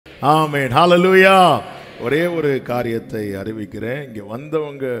ஆமென். ஹல்லேலூயா. ஒரே ஒரு காரியத்தை அறிவிக்கிறேன். இங்கே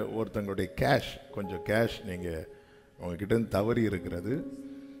வந்தவங்க ஒருத்தங்களுடைய கொஞ்சம் கேஷ் நீங்கள் உங்ககிட்ட தவறி இருக்கிறது.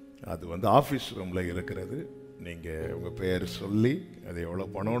 அது ஆஃபீஸ் ரூமில் இருக்கிறது. நீங்கள் உங்கள் பெயர் சொல்லி அது எவ்வளோ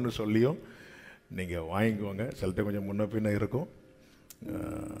பணம்னு சொல்லியும் நீங்கள் வாங்கிக்குவாங்க. சிலட்ட கொஞ்சம் முன்ன பின்ன இருக்கும்.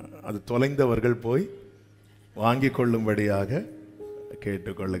 அது தொலைந்தவர்கள் போய் வாங்கி கொள்ளும்படியாக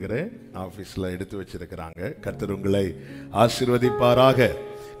கேட்டுக்கொள்ளுகிறேன். ஆஃபீஸில் எடுத்து வச்சிருக்கிறாங்க. கர்த்தர் உங்களை ஆசீர்வதிப்பாராக.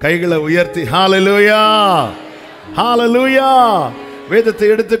 கைகளை உயர்த்தி ஹல்லேலூயா, ஹல்லேலூயா. வேதத்தை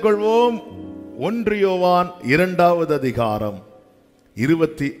எடுத்துக்கொள்வோம். 1 யோவான் 2வது அதிகாரம்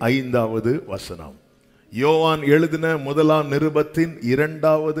 25வது வசனம். யோவான் எழுதின முதலாம் நிருபத்தின்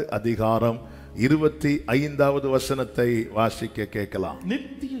 2வது அதிகாரம் 25வது வசனத்தை வாசிக்க கேட்கலாம்.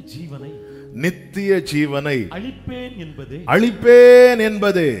 நித்திய ஜீவனை அளிப்பேன்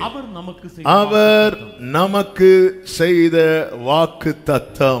என்பது அவர் நமக்கு செய்த வாக்கு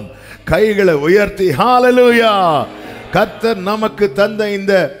தத்தம். கைகளை உயர்த்தி ஹல்லேலூயா. கர்த்தர் நமக்கு தந்த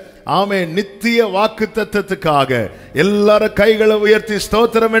இந்த ஆமென் நித்திய வாக்கு தத்தத்துக்காக எல்லாரும் கைகளை உயர்த்தி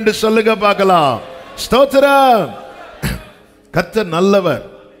ஸ்தோத்திரம் என்று சொல்லுங்க பார்க்கலாம். ஸ்தோத்திரம். கர்த்தர் நல்லவர்.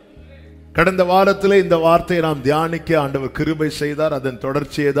 கடந்த வாரத்திலே இந்த வார்த்தையை நாம் தியானிக்க ஆண்டவர் கிருபை செய்தார். அதன்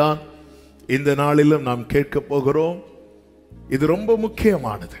தொடர்ச்சியை தான் இந்த நாளிலும் நாம் கேட்க போகிறோம். இது ரொம்ப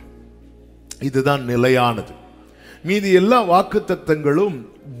முக்கியமானது. இதுதான் நிலையானது. மீதி எல்லா வாக்குத்தத்தங்களும்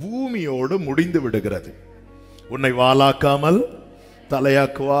பூமியோடு முடிந்து விடுகிறது. உன்னை வாளாக்காமல்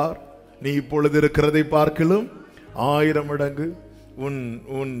தலையாக்குவார். நீ இப்பொழுது இருக்கிறதை பார்க்கிலும் 1000 மடங்கு உன்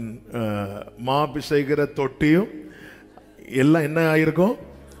உன் மாபிசைகிற தொட்டியும் எல்லாம் என்ன ஆயிருக்கும்?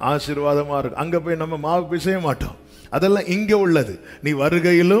 ஆசீர்வாதமா இருக்கும். அங்க போய் நம்ம மாவு பிசைய மாட்டோம். அதெல்லாம் இங்க உள்ளது. நீ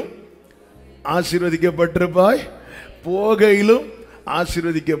வருகையிலும் ஆசீர்வதிக்கப்பட்டிருப்பாய், போகையிலும்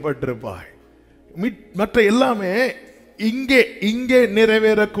ஆசீர்வதிக்கப்பட்டிருப்பாய். மற்ற எல்லாமே இங்கே இங்கே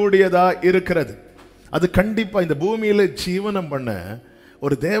நிறைவேறக்கூடியதா இருக்கிறது. அது கண்டிப்பா இந்த பூமியில ஜீவனம் பண்ண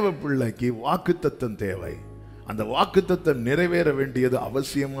ஒரு தேவ பிள்ளைக்கு வாக்குத்தத்தம் தேவை. அந்த வாக்குத்தத்தம் நிறைவேற வேண்டியது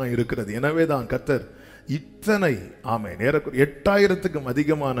அவசியமா இருக்கிறது. எனவே தான் கர்த்தர் இத்தனை ஆமென் 8000க்கும்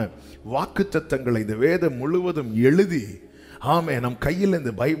அதிகமான வாக்குத்தத்தங்களை இந்த வேதம் முழுவதும் எழுதி ஆமென் நம் கையில்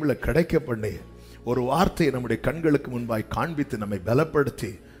இந்த பைபிளை கிடைக்க பண்ணி ஒரு வார்த்தையை நம்முடைய கண்களுக்கு முன்பாய் காண்பித்து நம்மை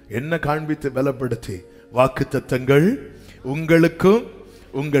பலப்படுத்தி, என்ன காண்பித்து பலப்படுத்தி, வாக்குத்தத்தங்கள் உங்களுக்கும்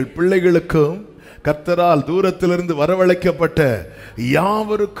உங்கள் பிள்ளைகளுக்கும் கர்த்தரால் தூரத்திலிருந்து வரவழைக்கப்பட்ட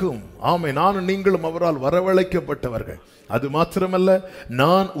யாவருக்கும் ஆமென் நானும் நீங்களும் அவரால் வரவழைக்கப்பட்டவர்கள். அது மாத்திரமல்ல,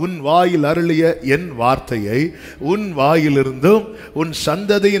 நான் உன் வாயில் அருளிய என் வார்த்தையை உன் வாயிலிருந்தும் உன்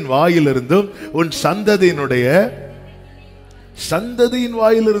சந்ததியின் வாயிலிருந்தும் உன் சந்ததியின்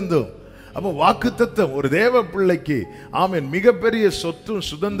வாயிலிருந்தும். அப்போ வாக்குத்தத்தம் ஒரு தேவ பிள்ளைக்கு ஆமென் மிகப்பெரிய சொத்தும்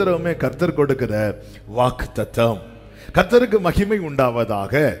சுதந்திரமே கர்த்தர் கொடுக்கிற வாக்குத்தத்தம். கர்த்தருக்கு மகிமை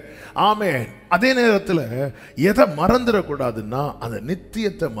உண்டாவதாக. ஆமென். அதே நேரத்தில் எதை மறந்துடக்கூடாதுன்னா அந்த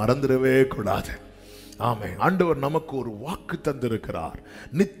நித்தியத்தை மறந்துடவே கூடாது. ஆமென். ஆண்டவர் நமக்கு ஒரு வாக்கு தந்திருக்கிறார்.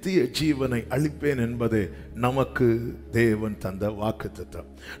 நித்திய ஜீவனை அளிப்பேன் என்பது நமக்கு தேவன் தந்த வாக்குத்தத்தம்.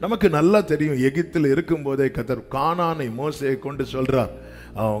 நமக்கு நல்லா தெரியும், எகிப்தில் இருக்கும் போதே கர்த்தர் கானானை மோசேயை கொண்டு சொல்றார்,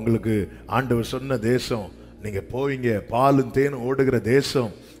 உங்களுக்கு ஆண்டவர் சொன்ன தேசம், நீங்க போவீங்க, பாலும் தேனும் ஓடுகிற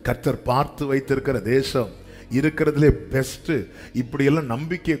தேசம், கர்த்தர் பார்த்து வைத்திருக்கிற தேசம், இருக்கிறதுலே பெஸ்ட். இப்படியெல்லாம்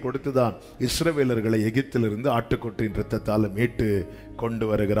நம்பிக்கை கொடுத்துதான் இஸ்ரவேலர்களை எகிப்திலிருந்து ஆட்டுக்குட்டியின் இரத்தத்தால் மீட்டு கொண்டு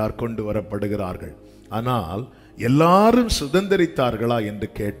வரப்படுகிறார்கள். ஆனால் எல்லாரும் சுதந்திரித்தார்களா என்று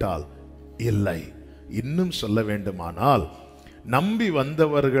கேட்டால் இல்லை. இன்னும் சொல்ல வேண்டுமானால் நம்பி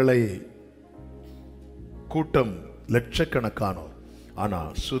வந்தவர்களை கூட்டம் லட்சக்கணக்கானோர்,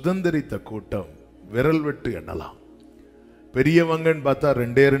 ஆனால் சுதந்திரித்த கூட்டம் விரல் விட்டு எண்ணலாம். பெரியவங்கன்னு பார்த்தா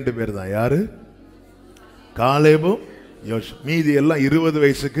 2 பேர் தான். யாரு? காலேபும் யோசுவா. மீதி எல்லாம் 20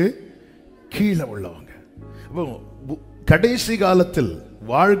 வயசுக்கு கீழே உள்ளவங்க. அப்போ கடைசி காலத்தில்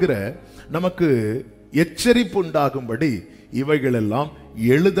வாழ்கிற நமக்கு எச்சரிப்பு உண்டாகும்படி இவைகள் எல்லாம்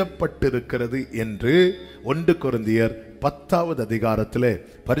எழுதப்பட்டிருக்கிறது என்று 1 கொரிந்தியர் 10வது அதிகாரத்திலே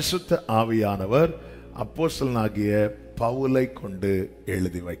பரிசுத்த ஆவியானவர் அப்போஸ்தலனாகிய பவுலை கொண்டு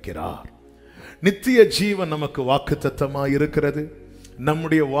எழுதி வைக்கிறார். நித்திய ஜீவன் நமக்கு வாக்குத்தத்தமாய் இருக்கிறது.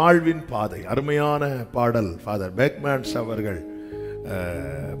 நம்முடைய வாழ்வின் பாதை. அருமையான பாடல் ஃபாதர் பேக்மேன்ஸ் அவர்கள்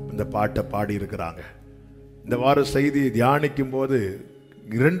இந்த பாட்டை பாடி இருக்கிறாங்க. இந்த வார செய்தியை தியானிக்கும் போது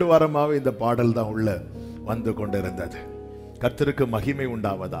 2 வாரமாகவே இந்த பாடல் தான் உள்ள வந்து கொண்டிருந்தது. கர்த்தருக்கு மகிமை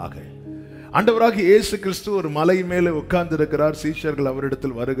உண்டாவதாக. ஆண்டவராகிய இயேசு கிறிஸ்து ஒரு மலை மேலே உட்கார்ந்து இருக்கிறார். சீஷர்கள்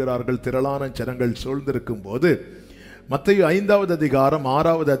அவரிடத்தில் வருகிறார்கள். திரளான ஜனங்கள் சூழ்ந்திருக்கும் போது மத்தேயு 5வது அதிகாரம்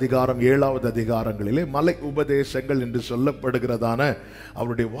 6வது அதிகாரம் 7வது அதிகாரங்களிலே மலை உபதேசங்கள் என்று சொல்லப்படுகிறதான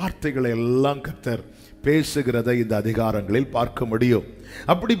அவருடைய வார்த்தைகளை எல்லாம் கர்த்தர் பேசுகிறதை இந்த அதிகாரங்களில் பார்க்க முடியும்.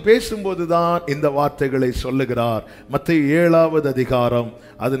 அப்படி பேசும்போதுதான் இந்த வார்த்தைகளை சொல்லுகிறார். மத்தேயு 7வது அதிகாரம்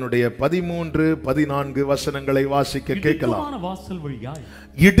அதனுடைய 13, 14 வசனங்களை வாசிக்க கேட்கலாம்.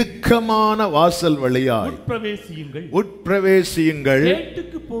 இடுக்கமான வாசல் வழியாய் உட்பிரவேசியுங்கள்.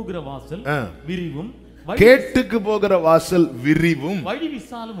 கேட்டுக்கு போகிற வாசல் விரிவும்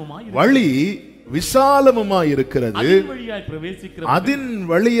வழி விசாலமுமாய் இருக்கிறது. அதன்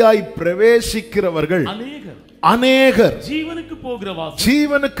வழியாய் பிரவேசிக்கிறவர்கள் அநேகர். ஜீவனுக்கு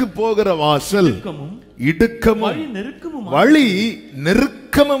போகிற வாசல் இடுக்கமும் வழி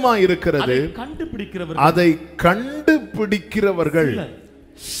நெருக்கமுமாய் இருக்கிறது. அதை கண்டுபிடிக்கிறவர்கள்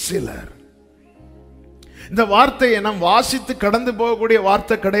சிலர். இந்த வார்த்தையை நாம் வாசித்து கடந்து போகக்கூடிய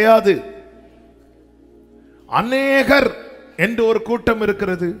வார்த்தை கிடையாது. அநேகர் என்று ஒரு கூட்டம்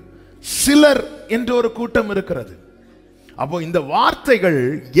இருக்கிறது, சிலர் என்று ஒரு கூட்டம் இருக்கிறது. அப்போ இந்த வார்த்தைகள்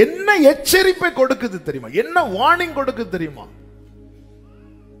என்ன எச்சரிப்பை கொடுக்குது தெரியுமா? என்ன வார்னிங் கொடுக்குது தெரியுமா?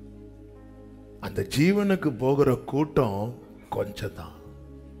 அந்த ஜீவனுக்கு போகிற கூட்டம் கொஞ்சம் தான்,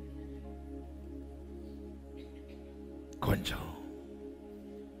 கொஞ்சம்.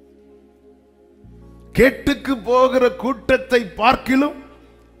 கேட்டுக்கு போகிற கூட்டத்தை பார்க்கிலும்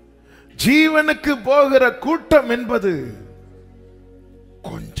ஜீவனுக்கு போகிற கூட்டம் என்பது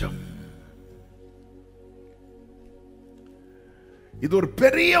கொஞ்சம். இது ஒரு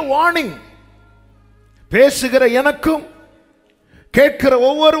பெரிய வார்னிங். பேசுகிற எனக்கும் கேட்கிற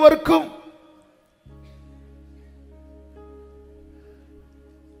ஒவ்வொருவருக்கும்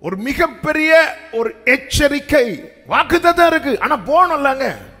ஒரு மிகப்பெரிய ஒரு எச்சரிக்கை வாக்குத்தத்தம் இருக்கு. ஆனா போனோம்லங்க.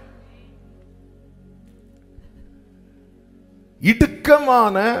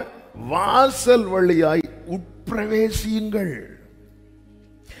 இடுக்கமான வாசல் வழியாய் உட்பிரவேசியுங்கள்.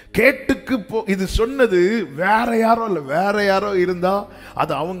 கேட்டுக்கு இது சொன்னது வேற யாரோ இல்ல. வேற யாரோ இருந்தா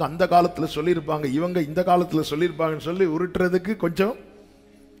அது அவங்க அந்த காலத்துல சொல்லியிருப்பாங்க, இவங்க இந்த காலத்துல சொல்லியிருப்பாங்கன்னு சொல்லி உருட்டுறதுக்கு கொஞ்சம்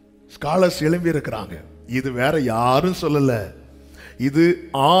ஸ்காலர்ஸ் எழும்பி இருக்கிறாங்க. இது வேற யாரும் சொல்லல. இது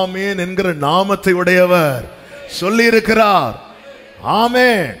ஆமேன் என்கிற நாமத்தை உடையவர் சொல்லி இருக்கிறார்.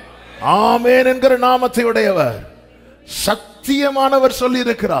 ஆமேன், ஆமேன் என்கிற நாமத்தை உடையவர், சத்தியமானவர் சொல்லி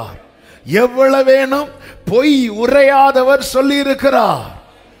இருக்கிறார். எவ்வளவு வேணும் பொய் உரையாதவர் சொல்லி இருக்கிறார்.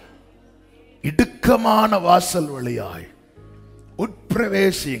 இடுக்கமான வாசல் வழியாய்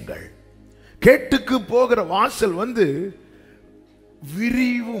உட்பிரவேசியுங்கள். கேட்டுக்கு போகிற வாசல்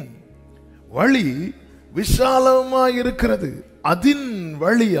விரிவும் வழி விசாலமாய் இருக்கிறது. அதன்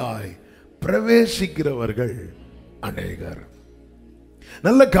வழியாய் பிரவேசிக்கிறவர்கள் அநேகர்.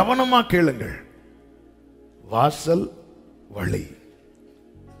 நல்ல கவனமா கேளுங்கள். வாசல் வழி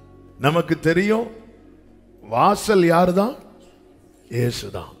நமக்கு தெரியும். வாசல் யாருதான்?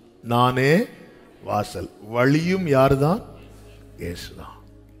 இயேசுதான். நானே வாசல், வழியும் யாருதான்? இயேசுதான்.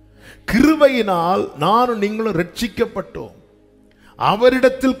 கிருபையினால் நானும் நீங்களும் ரட்சிக்கப்பட்டோம்,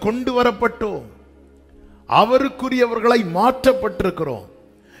 அவரிடத்தில் கொண்டு வரப்பட்டோம், அவருக்குரியவர்களை மாற்றப்பட்டிருக்கிறோம்.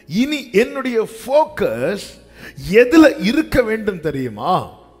 இனி என்னுடைய போக்கஸ் எதுல இருக்க வேண்டும் தெரியுமா?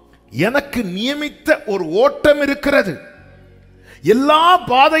 எனக்கு நியமித்த ஒரு ஓட்டம் இருக்கிறது. எல்லா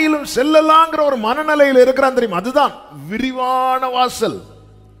பாதையிலும் செல்லலாங்கிற ஒரு மனநிலையில் இருக்கிறான் தெரியுமா? அதுதான் விரிவான வாசல்.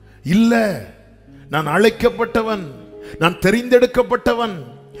 இல்ல, நான் அழைக்கப்பட்டவன், நான் தெரிந்தெடுக்கப்பட்டவன்,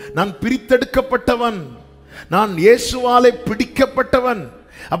 நான் பிரித்தெடுக்கப்பட்டவன், நான் இயேசுவாலே பிடிக்கப்பட்டவன்.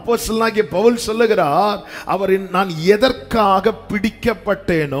 அப்போஸ்தலனாகிய பவுல் சொல்லுகிறார், நான் எதற்காக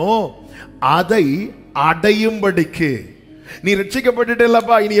பிடிக்கப்பட்டேனோ அதை அடையும்படிக்கு. நீ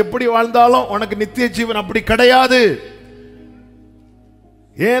ரட்சிக்கப்பட்டுட்டேலப்பா, இனி எப்படி வாழ்ந்தாலும் உனக்கு நித்திய ஜீவன். அப்படி கிடையாது.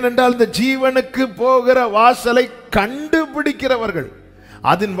 ஏனென்றால் இந்த ஜீவனுக்கு போகிற வாசலை கண்டுபிடிக்கிறவர்கள்,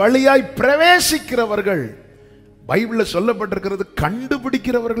 அதன் வழியாய் பிரவேசிக்கிறவர்கள், பைபிள்ல சொல்லப்பட்டிருக்கிறது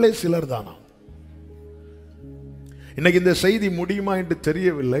கண்டுபிடிக்கிறவர்களே சிலர் தானா. இன்னைக்கு இந்த செய்தி முடியுமா என்று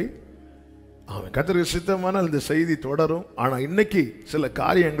தெரியவில்லை. கர்த்தருக்கு சித்தமானால் இந்த செய்தி தொடரும். ஆனா இன்னைக்கு சில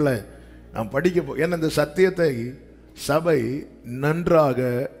காரியங்களை நாம் படிக்க ஏன்னா இந்த சத்தியத்தை சபை நன்றாக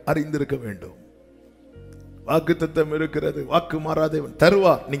அறிந்திருக்க வேண்டும். வாக்குத்தத்தம் இருக்கிறது, வாக்கு மாறாதேவன்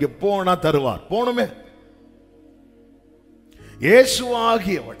தருவார். நீங்க போனா தருவார். போனோமே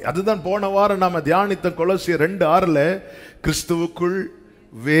இயேசுவாகிய வழி. அதுதான் போன வாரம் நாம தியானித்த கொலோசியர் 2:6 கிறிஸ்துவுக்குள்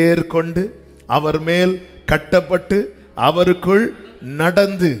வேர் கொண்டு அவர் மேல் கட்டப்பட்டு அவருக்குள்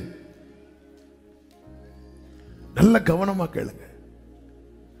நடந்து. நல்ல கவனமா கேளுங்க.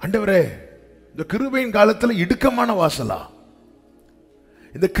 ஆண்டவரே, இந்த கிருபையின் காலத்துல இடுக்கமான வாசலா,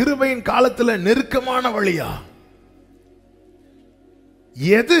 இந்த கிருபையின் காலத்துல நெருக்கமான வழியா,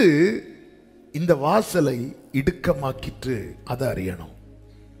 எது இந்த வாசலை இடுக்கமாக்கிட்டு அதை அறியணும்.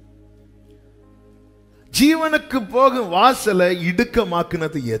 ஜீவனுக்கு போகும் வாசலை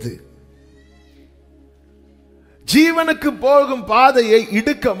இடுக்கமாக்குனது எது? ஜீவனுக்கு போகும் பாதையை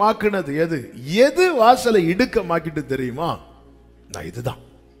இடுக்கமாக்குனது எது? எது வாசலை இடுக்கமாக்கிட்டு தெரியுமா? நான் இதுதான்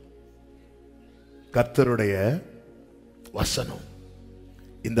கர்த்தருடைய வசனம்.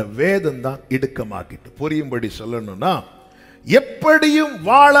 இந்த வேதம் தான் இடுக்கமாக்கிட்டு. புரியும்படி சொல்லணும்னா, எப்படியும்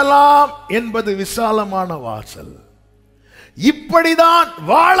வாழலாம் என்பது விசாலமான வாசல். இப்படிதான்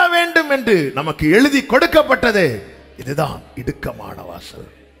வாழ வேண்டும் என்று நமக்கு எழுதி கொடுக்கப்பட்டதே இதுதான் இடுக்கமான வாசல்.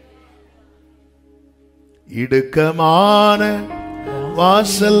 இடுக்கமான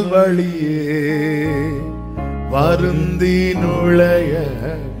வாசல் வழியே வருந்தி நுழைய.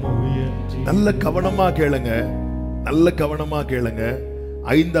 நல்ல கவனமா கேளுங்க, நல்ல கவனமா கேளுங்க.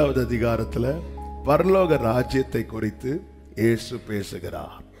 5வது அதிகாரத்துல பரலோக ராஜ்யத்தை குறித்து இயேசு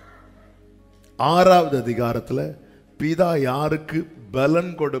பேசுகிறார். 6வது அதிகாரத்துல பிதா யாருக்கு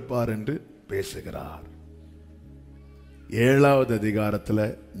பலன் கொடுப்பார் என்று பேசுகிறார். 7வது அதிகாரத்துல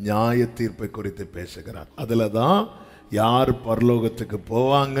நியாய தீர்ப்பை குறித்து பேசுகிறார். அதுலதான் யார் பரலோகத்துக்கு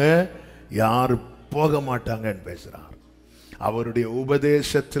போவாங்க, யார் போக மாட்டாங்கன்னு பேசுறார். அவருடைய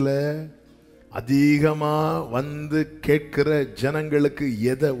உபதேசத்துல அதிகமா வந்து கேட்கிற ஜனங்களுக்கு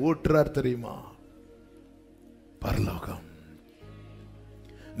எதை ஊற்றுறார் தெரியுமா? பரலோகம்.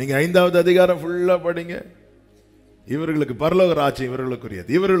 நீங்க 5வது அதிகாரம் ஃபுல்லா படிங்க. இவர்களுக்கு பரலோக ராஜ்யம் இவர்களுக்குரியது,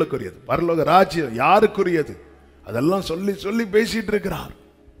 இவர்களுக்குரியது. பரலோக ராஜ்யம் யாருக்குரியது? அதெல்லாம் சொல்லி சொல்லி பேசிட்டு இருக்கிறார்.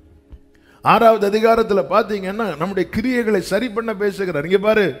 6வது அதிகாரத்துல பாத்தீங்கன்னா நம்முடைய கிரியைகளை சரி பண்ண பேசுகிறார். இங்க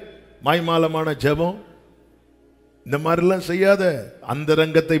பாரு, மாய்மாலமான ஜெபம் இந்த மாதிரிலாம் செய்யாத, அந்த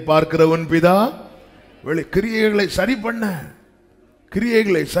ரங்கத்தை பார்க்கிற உன் பிதா வெளி. கிரியைகளை சரி பண்ண,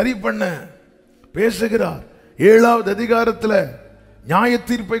 கிரியைகளை சரி பண்ண பேசுகிறார். 7வது அதிகாரத்துல நியாய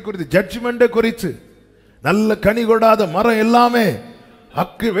தீர்ப்பை குறித்து, ஜட்ஜ்மெண்ட் குறித்து, நல்ல கனி கொடாத மரம் எல்லாமே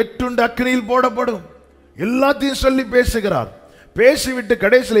வெட்டுண்டு அக்கினியில் போடப்படும், எல்லாத்தையும் சொல்லி பேசுகிறார். பேசிவிட்டு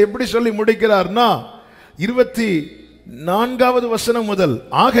கடைசியில் எப்படி சொல்லி முடிக்கிறார்னா, 24வது வசனம் முதல்,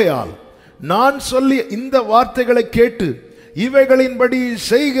 ஆகையால் நான் சொல்லி இந்த வார்த்தைகளை கேட்டு இவைகளின்படி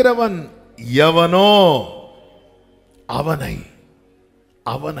செய்கிறவன் எவனோ அவனை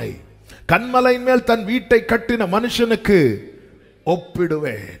அவனை கன்மலையின் மேல் தன் வீட்டை கட்டின மனுஷனுக்கு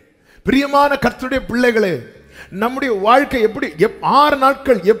ஒப்பிடுவேன். பிரியமான கர்த்தருடைய பிள்ளைகளே, நம்முடைய வாழ்க்கை எப்படி 6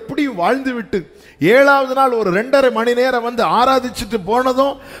 நாட்கள் எப்படி வாழ்ந்து விட்டு 7வது நாள் ஒரு 2.5 மணி நேரம் வந்து ஆராதிச்சுட்டு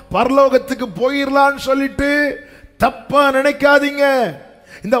போனதும் பரலோகத்துக்கு போயிடலான்னு சொல்லிட்டு தப்பா நினைக்காதீங்க.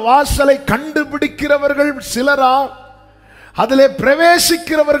 இந்த வாசலை கண்டுபிடிக்கிறவர்கள் சிலரா, அதிலே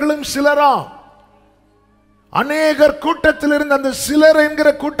பிரவேசிக்கிறவர்களும் சிலரா. அநேகர் கூட்டத்தில் இருந்து அந்த சிலர் என்கிற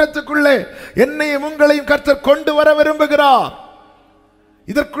கூட்டத்துக்குள்ளே என்னையும் உங்களையும் கர்த்தர் கொண்டு வர விரும்புகிறார்.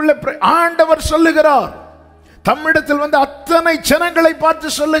 இதற்குள்ள ஆண்டவர் சொல்லுகிறார், தம்மிடத்தில் வந்து அத்தனை ஜனங்களை பார்த்து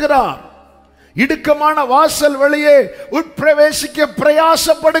சொல்லுகிறார், இடுக்கமான வாசல் வழியே உட்பிரவேசிக்க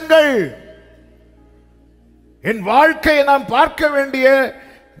பிரயாசப்படுங்கள். என் வாழ்க்கையை நான் பார்க்க வேண்டிய,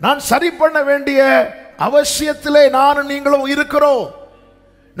 நான் சரி பண்ண வேண்டிய அவசியத்திலே நானும் நீங்களும் இருக்கிறோம்.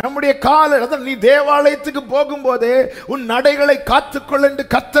 நம்முடைய நீ தேவாலயத்துக்கு போகும்போதே உன் நடைகளை காத்துக்கொள் என்று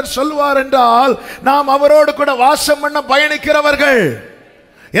கர்த்தர் சொல்வார் என்றால் நாம் அவரோடு கூட வாசம் பண்ண பயணிக்கிறவர்கள்.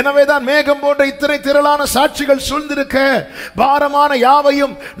 எனவேதான் மேகம் போன்ற இத்தனை திரளான சாட்சிகள் சூழ்ந்திருக்க, பாரமான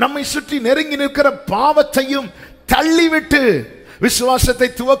யாவையும் நம்மை சுற்றி நெருங்கி நிற்கிற பாவத்தையும் தள்ளிவிட்டு விசுவாசத்தை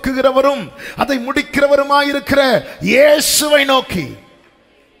துவக்குகிறவரும் அதை முடிக்கிறவருமாயிருக்கிற இயேசுவை நோக்கி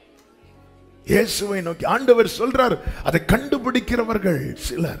ஆண்டவர் சொல்றார். அதை கண்டுபிடிக்கிறவர்கள்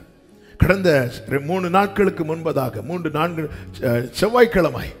சிலர். கடந்த 3 நாட்களுக்கு முன்பதாக 3-4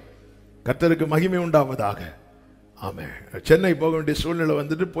 செவ்வாய்க்கிழமை, கர்த்தருக்கு மகிமை உண்டாவதாக, ஆமே, சென்னை போக வேண்டிய சூழ்நிலை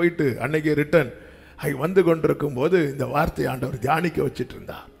வந்துட்டு போயிட்டு அன்னைக்கு ரிட்டர்ன் வந்து கொண்டிருக்கும் போது இந்த வார்த்தை ஆண்டவர் தியானிக்க வச்சிட்டு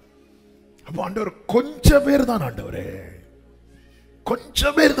இருந்தார். அப்போ ஆண்டவர் கொஞ்சம் பேர் தான் ஆண்டவரே,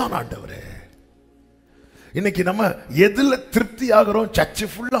 கொஞ்சம் பேர் தான் ஆண்டவரே. இன்னைக்கு நம்ம எதுல திருப்தி ஆகிறோம்? சர்ச்சு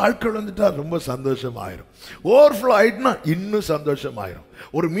ஃபுல்லா ஆட்கள் வந்துட்டா ரொம்ப சந்தோஷம் ஆயிரும். ஓவர்ஃப்ளோ ஆயிட்டுனா இன்னும் சந்தோஷம் ஆயிரும்.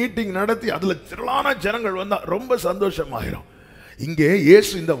 ஒரு மீட்டிங் நடத்தி அதுல திரளான ஜனங்கள் வந்தா ரொம்ப சந்தோஷம் ஆயிரும். இங்கே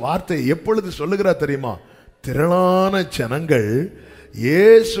இயேசு இந்த வார்த்தையை எப்பொழுது சொல்லுகிறார் தெரியுமா? திரளான ஜனங்கள்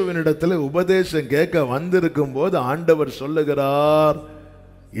இயேசுவினிடத்தில் உபதேசம் கேட்க வந்திருக்கும் போது ஆண்டவர் சொல்லுகிறார்,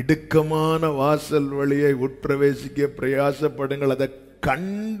 இடுக்கமான வாசல் வழியை உட்பிரவேசிக்க பிரயாசப்படுங்கள். அதை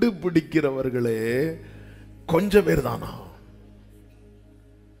கண்டுபிடிக்கிறவர்களே கொஞ்சம் பேர் தானா?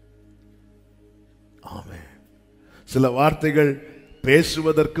 ஆமே. சில வார்த்தைகள்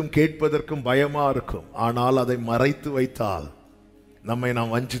பேசுவதற்கும் கேட்பதற்கும் பயமா இருக்கும். ஆனால் அதை மறைத்து வைத்தால் நம்மை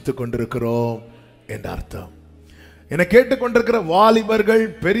நாம் வஞ்சித்துக் கொண்டிருக்கிறோம் என்ற அர்த்தம். என கேட்டுக்கொண்டிருக்கிற வாலிபர்கள்,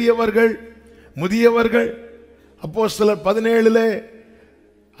 பெரியவர்கள், முதியவர்கள், அப்போஸ்தலர் 17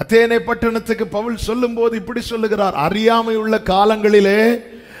 அத்தேனை பட்டணத்துக்கு பவுல் சொல்லும் போது இப்படி சொல்லுகிறார், அறியாமை உள்ள காலங்களிலே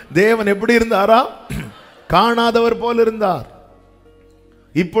தேவன் எப்படி இருந்தாரா? காணாதவர் போல் இருந்தார்.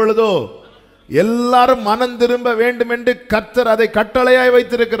 இப்பொழுதோ எல்லாரும் மனம் திரும்ப வேண்டும் என்று கர்த்தர் அதை கட்டளையாய்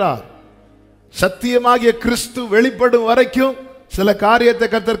வைத்திருக்கிறார். சத்தியமாகிய கிறிஸ்து வெளிப்படும் வரைக்கும் சில காரியத்தை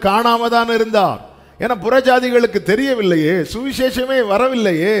கர்த்தர் காணாம தான் இருந்தார். ஏன்னா புறஜாதிகளுக்கு தெரியவில்லையே, சுவிசேஷமே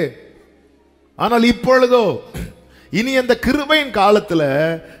வரவில்லையே. ஆனால் இப்பொழுதோ இனி அந்த கிருபையின் காலத்துல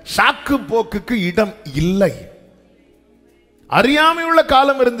சாக்கு போக்குக்கு இடம் இல்லை. அறியாமை உள்ள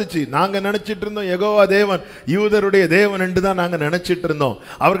காலம் இருந்துச்சு. நாங்க நினைச்சிட்டு இருந்தோம் யெகோவா தேவன் யூதருடைய தேவன் என்று தான் நாங்க நினைச்சிட்டு இருந்தோம்.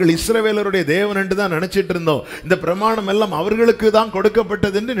 அவர்கள் இஸ்ரவேலருடைய தேவன் என்று தான் நினைச்சிட்டு இருந்தோம். இந்த பிரமாணம் எல்லாம் அவர்களுக்கு தான்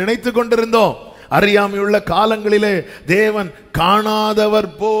கொடுக்கப்பட்டது என்று நினைத்து கொண்டிருந்தோம். அறியாமை உள்ள காலங்களிலே தேவன் காணாதவர்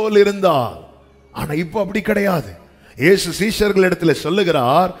போல் இருந்தார். ஆனா இப்போ அப்படி கிடையாது. இயேசு சீஷர்கள் இடத்துல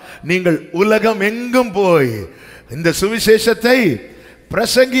சொல்லுகிறார், நீங்கள் உலகம் எங்கும் போய் இந்த சுவிசேஷத்தை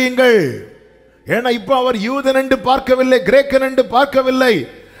பிரசங்கியுங்கள். ஏன்னா இப்ப அவர் யூதன் என்று பார்க்கவில்லை, கிரேக்கன் என்று பார்க்கவில்லை.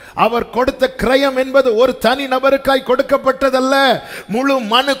 அவர் கொடுத்த கிரயம் என்பது ஒரு தனி நபருக்காய் கொடுக்கப்பட்டதல்ல, முழு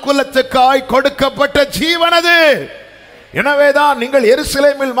மனு குலத்துக்காய் கொடுக்கப்பட்ட ஜீவனது. எனவேதான் நீங்கள்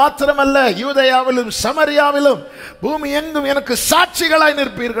எருசலேமில் மாத்திரமல்ல, யூதேயாவிலும் சமரியாவிலும் பூமி எங்கும் எனக்கு சாட்சிகளாய்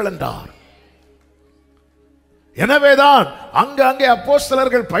நிற்பீர்கள் என்றார். எனவேதான் அங்கே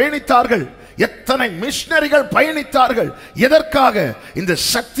அப்போஸ்தலர்கள் பயணித்தார்கள். எத்தனை மிஷனரிகள் பயணித்தார்கள். எதற்காக? இந்த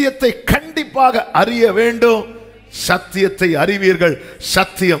சத்தியத்தை கண்டிப்பாக அறிய வேண்டும். சத்தியத்தை அறிவீர்கள்,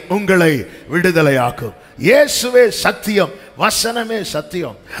 சத்தியம் உங்களை விடுதலையாக்கும். இயேசுவே சத்தியம், வசனமே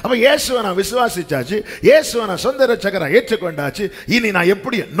சத்தியம். அப்ப இயேசுவை நான் விசுவாசிச்சாச்சு, இயேசுவை நான் சொந்த ரட்சகரா ஏற்றுக்கொண்டாச்சு. இனி நான்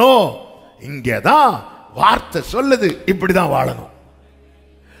எப்படி? நோ, இங்கேதான் வார்த்தை சொல்லுது, இப்படிதான் வாழணும்.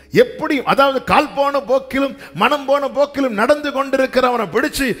 எப்படி? அதாவது கால் போன போக்கிலும் மனம் போன போக்கிலும் நடந்து கொண்டிருக்கிறவனை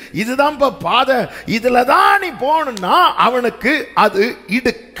பிடிச்சு இதுதான் பாதை, இதுல தான் நீ போனா அவனுக்கு அது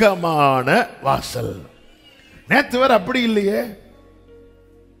இடுக்கமான வாசல். நேத்துவர் அப்படி இல்லையே,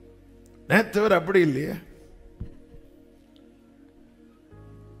 நேத்துவர் அப்படி இல்லையே.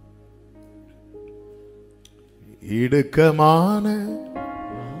 இடுக்கமான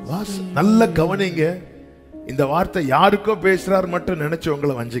வாசல். நல்ல கவனிங்க. இந்த வார்த்தை யாருக்கோ பேசுறார் மட்டும் நினைச்சு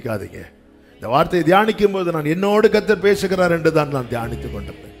உங்களை வஞ்சிக்காதீங்க. இந்த வார்த்தையை தியானிக்கும் போது நான் என்னோடு கர்த்தர் பேசுகிறார் என்று தான் நான் தியானித்துக்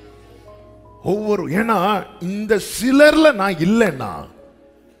கொண்டிருப்பேன். ஒவ்வொரு ஏன்னா இந்த சிலர்ல நான் இல்லைன்னா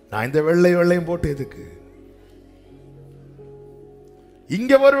நான் இந்த வெள்ளையும் போட்டு எதுக்கு?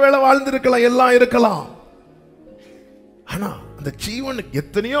 இங்க ஒருவேளை வாழ்ந்திருக்கலாம், எல்லாம் இருக்கலாம். ஆனா அந்த ஜீவனுக்கு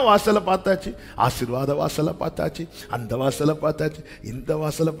எத்தனையோ வாசலை பார்த்தாச்சு. ஆசீர்வாத வாசலை பார்த்தாச்சு, அந்த வாசலை பார்த்தாச்சு, இந்த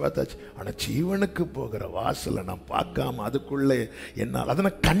வாசலை பார்த்தாச்சு. ஆனா ஜீவனுக்கு போகிற வாசலை நான் பார்க்காம அதுக்குள்ளே என்னால்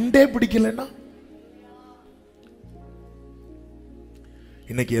அதனை கண்டே பிடிக்கலன்னா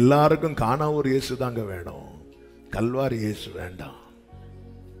இன்னைக்கு எல்லாருக்கும் காணாவூர் இயேசு தாங்க வேணும், கல்வாரி இயேசு வேண்டாம்.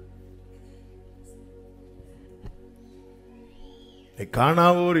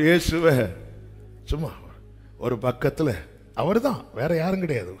 காணாவூர் இயேசுவை சும்மா ஒரு பக்கத்துல அவர் தான், வேற யாரும்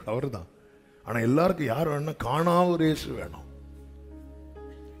கிடையாது, அவர் தான். ஆனா எல்லாருக்கும் யார் வேணும்? காணாவூர் இயேசு வேணும்,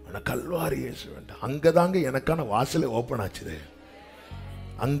 ஆனா கல்வாரி இயேசு வேண்டாம். அங்கதாங்க எனக்கான வாசலை ஓபன் ஆச்சுது.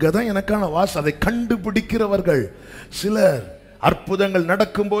 அங்கதான் எனக்கான வாசல். அதை கண்டுபிடிக்கிறவர்கள் சிலர். அற்புதங்கள்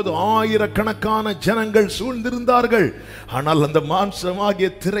நடக்கும் போது ஆயிரக்கணக்கான ஜனங்கள் சூழ்ந்திருந்தார்கள். ஆனால் அந்த மாம்சமாகிய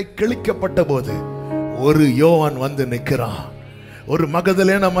திரை கிழிக்கப்பட்ட போது ஒரு யோவான் வந்து நிற்கிறான், ஒரு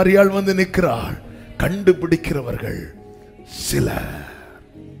மகதலேனா மரியாள் வந்து நிற்கிறாள். கண்டுபிடிக்கிறவர்கள் சிலர்.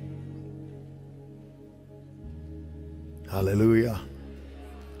 ஹல்லேலூயா.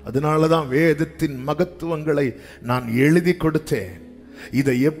 அதனாலதான் வேதத்தின் மகத்துவங்களை நான் எழுதி கொடுத்தேன்.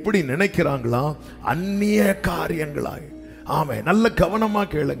 இதை எப்படி நினைக்கிறாங்களா? அந்நிய காரியங்களாய். ஆமே, நல்ல கவனமா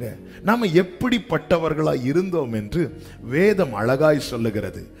கேளுங்க. நாம எப்படிப்பட்டவர்களாய் இருந்தோம் என்று வேதம் அழகாய்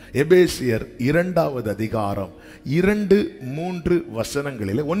சொல்லுகிறது. எபேசியர் 2வது அதிகாரம் 2-3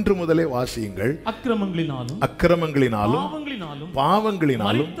 வசனங்களிலே 1 முதலே வாசியுங்கள். அக்கிரமங்களினாலும்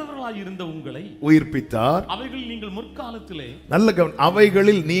பாவங்களினாலும் இருந்த உங்களை உயிர்ப்பித்தார். அவைகளில் நீங்கள் முற்காலத்திலே, நல்ல கவனம்,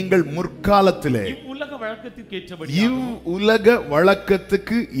 அவைகளில் நீங்கள் முற்காலத்திலே இவ்வுலக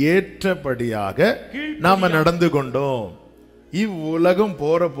வழக்கத்துக்கு ஏற்றபடியாக நாம நடந்து கொண்டோம். இவ்வுலகம்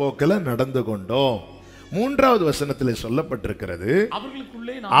போற போக்கில நடந்து கொண்டோம். 3வது வசனத்திலே சொல்லப்பட்டிருக்கிறது,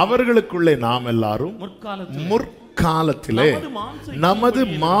 அவர்களுக்குள்ளே நாம் எல்லாரும் முற்காலத்திலே நமது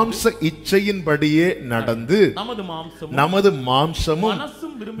மாம்ச இச்சையின்படியே நடந்து நமது மாம்சமும்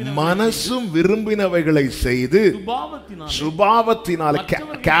மனசும் விரும்பினவைகளை செய்து சுபாவத்தினால,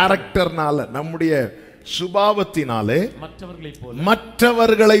 கேரக்டர்னால, நம்முடைய சுபாவத்தினாலே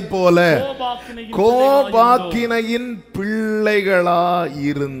மற்றவர்களைப் போல கோபாக்கினையின் பிள்ளைகளாயிருந்தோம்.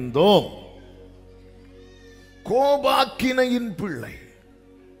 கோபாக்கினையின் பிள்ளை.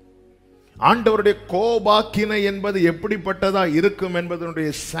 ஆண்டவருடைய கோபாக்கினை என்பது எப்படிப்பட்டதா இருக்கும் என்பதனுடைய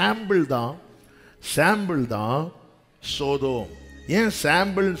சாம்பிள் தான் சாம்பிள் தான் சோதோம். ஏன்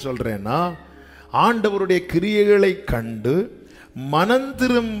சாம்பிள் சொல்றேன்னா, ஆண்டவருடைய கிரியைகளை கண்டு மனம்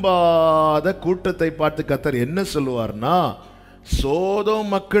திரும்பாத கூட்டத்தை பார்த்து கர்த்தர் என்ன சொல்லுவார்னா,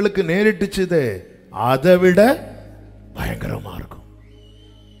 சோதோம் மக்களுக்கு நேரிட்டுச்சுதே அதை விட பயங்கரமா இருக்கும்.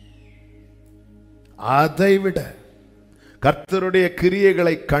 அதை விட கர்த்தருடைய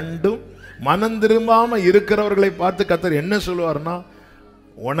கிரியைகளை கண்டும் மனம் திரும்பாம இருக்கிறவர்களை பார்த்து கர்த்தர் என்ன சொல்லுவார்னா,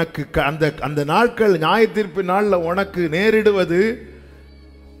 உனக்கு அந்த நாட்கள் நியாய தீர்ப்பு நாள்ல உனக்கு நேரிடுவது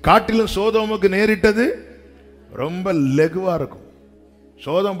காட்டிலும் சோதோமுக்கு நேரிட்டது ரொம்ப லெகுவா இருக்கும்.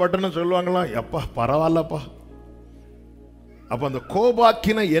 சோதம் பட்டணம் சொல்லுவாங்களா, எப்பா பரவாயில்லப்பா. அப்ப அந்த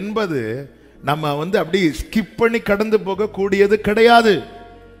கோபாக்கினை என்பது நம்ம அப்படி ஸ்கிப் பண்ணி கடந்து போக கூடியது கிடையாது.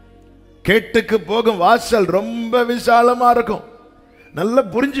 கேட்டுக்கு போகும் வாசல் ரொம்ப விசாலமா இருக்கும். நல்லா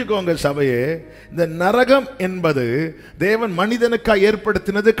புரிஞ்சுக்கோங்க சபையே, இந்த நரகம் என்பது தேவன் மனிதனுக்காக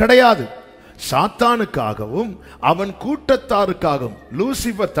ஏற்படுத்தினது கிடையாது. சாத்தானுக்காகவும் அவன் கூட்டத்தாருக்காகவும்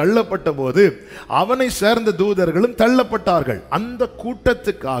லூசிபர் தள்ளப்பட்ட போது அவனை சேர்ந்த தூதர்களும் தள்ளப்பட்டார்கள். அந்த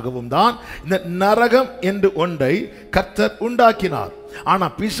கூட்டத்துக்காகவும் தான் இந்த நரகம் என்று ஒன்றை கர்த்தர் உண்டாக்கினார். ஆனா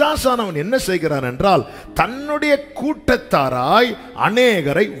பிசாசானவன் என்ன செய்கிறான் என்றால், தன்னுடைய கூட்டத்தாராய்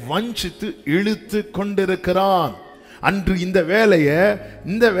அநேகரை வஞ்சித்து இழுத்து கொண்டிருக்கிறான். அன்று இந்த வேலையை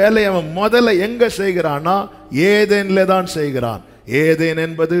அவன் முதல்ல எங்க செய்கிறானா, ஏதேன்ல தான் செய்கிறான். ஏதேன்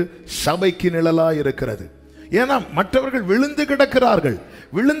என்பது சபைக்கு நிழலா இருக்கிறது. ஏன்னா மற்றவர்கள் விழுந்து கிடக்கிறார்கள்.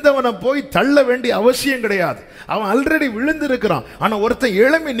 விழுந்தவனை போய் தள்ள வேண்டிய அவசியம் கிடையாது. அவன் ஆல்ரெடி விழுந்து இருக்கிறான். ஆனா ஒருத்தன்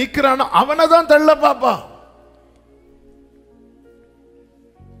எழும்பி நிக்கிறான், அவனை தான் தள்ள பாப்பா.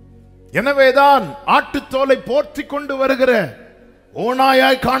 எனவேதான் ஆட்டுத்தோலை போர்த்தி கொண்டு வருகிற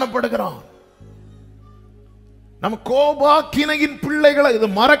ஓநாயாய் காணப்படுகிறான். நம்ம கோபாக்கினையின் பிள்ளைகளை இது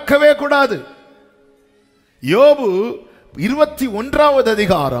மறக்கவே கூடாது. யோபு 21வது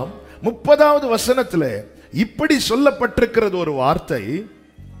அதிகாரம் 30வது வசனத்தில் இப்படி சொல்லப்பட்டிருக்கிறது ஒரு வார்த்தை,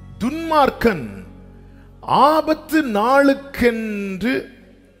 துன்மார்க்கன் ஆபத்து நாளுக்கென்று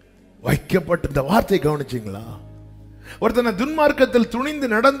வைக்கப்பட்ட. இந்த வார்த்தை கவனிச்சிங்களா? ஒருத்தனை துன்மார்க்கத்தில் துணிந்து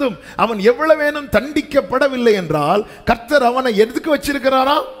நடந்தும் அவன் எவ்வளவேனும் தண்டிக்கப்படவில்லை என்றால் கர்த்தர் அவனை எதுக்கு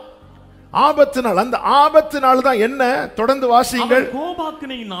வச்சிருக்கிறாரா? ஆபத்து நாள். அந்த ஆபத்து நாள் தான் என்ன? தொடர்ந்து வாசியுங்கள்.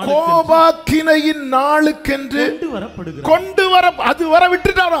 கோபாக்கினையின் நாளுக்கென்று கொண்டு வர அது வர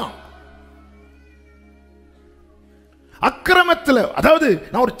விட்டுட்டாராம். அக்கிரமத்தில், அதாவது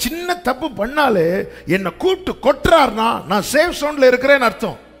நான் ஒரு சின்ன தப்பு பண்ணாலே என்ன கூப்பிட்டு கொட்டுறார்னா நான் சேஃப் சோன்ல இருக்கிறேன்னு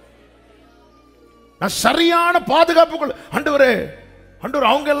அர்த்தம். நான் சரியான பாதுகாப்புக்குள்ள. ஆண்டவரே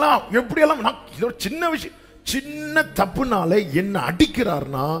அவங்க எல்லாம் எப்படி எல்லாம், ஒரு சின்ன விஷயம், சின்ன தப்புனாலே என்ன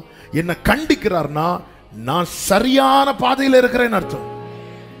அடிக்கிறார்னா, என்ன கண்டிக்கிறார்னா நான் சரியான பாதையில் இருக்கிறேன்னு அர்த்தம்.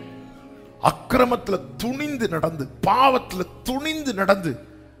 அக்கிரமத்தில் துணிந்து நடந்து, பாவத்தில் துணிந்து நடந்து,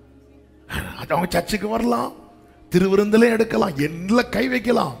 அவங்க சர்ச்சுக்கு வரலாம், திருவிருந்திலே எடுக்கலாம், எல்லாம் கை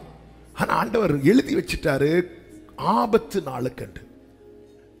வைக்கலாம். ஆனா ஆண்டவர் எழுதி வச்சிட்டாரு ஆபத்து நாளுக்கண்டு.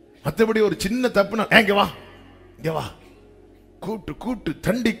 மற்றபடி ஒரு சின்ன தப்புனா எங்க வா இங்க வா கூட்டு கூட்டு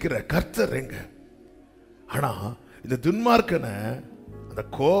தண்டிக்கிற கர்த்தர் எங்க? ஆனா இந்த துன்மார்க்கனை அந்த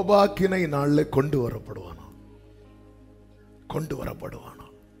கோபாக்கினை நாள்ல கொண்டு வரப்படுவானா.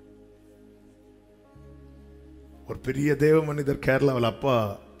 ஒரு பெரிய தேவ மனிதர் கேரளாவில் அப்பா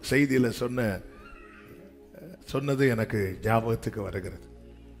செய்தியில சொன்னது எனக்கு ஞாபகத்துக்கு வருகிறது.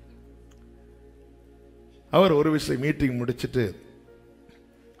 அவர் ஒரு விஷயம் மீட்டிங் முடிச்சுட்டு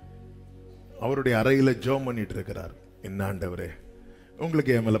அவருடைய அறையில் ஜெபம் பண்ணிட்டு இருக்கிறார். என்ன ஆண்டவரே,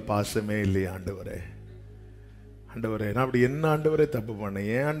 உங்களுக்கு என் மேல பாசமே இல்லையா ஆண்டவரே? ஆண்டவரே நான் அப்படி என்ன ஆண்டவரே தப்பு பண்ணேன்?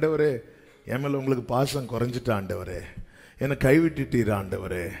 ஏன் ஆண்டவரே என் மேல உங்களுக்கு பாசம் குறைஞ்சிட்டா ஆண்டவரே? என்னை கைவிட்டுட்டீரா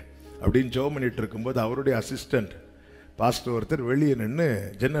ஆண்டவரே அப்படின்னு ஜெபம் பண்ணிட்டு இருக்கும்போது அவருடைய அசிஸ்டன்ட் பாஸ்டர் ஒருத்தர் வெளியே நின்று,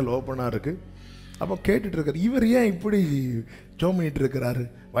 ஜன்னல் ஓப்பனாக இருக்கு, அப்போ கேட்டுட்டு இருக்காரு, இவர் ஏன் இப்படி ஜெபம் பண்ணிட்டு இருக்கிறாரு?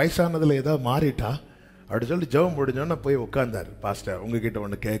 வயசானதில் ஏதாவது மாறிட்டா அப்படி சொல்லி ஜெபம் முடிஞ்சோன்னா போய் உட்கார்ந்தார். பாஸ்டர் உங்ககிட்ட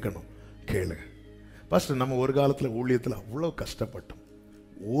ஒன்று கேட்கணும், கேளுங்க. பாஸ்டர் நம்ம ஒரு காலத்தில் ஊழியத்தில் அவ்வளோ கஷ்டப்பட்டோம்.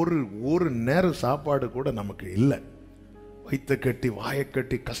 ஒரு நேரம் சாப்பாடு கூட நமக்கு இல்லை. வயிற்ற கட்டி வாயை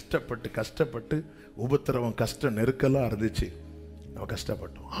கட்டி கஷ்டப்பட்டு உபத்திரவம் கஷ்டம் நெருக்கெல்லாம் இருந்துச்சு. நம்ம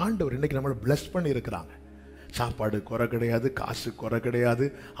கஷ்டப்பட்டோம். ஆண்டவர் இன்னைக்கு நம்மளை பிளஸ் பண்ணி இருக்கிறாங்க. சாப்பாடு குறை கிடையாது, காசு குறை கிடையாது,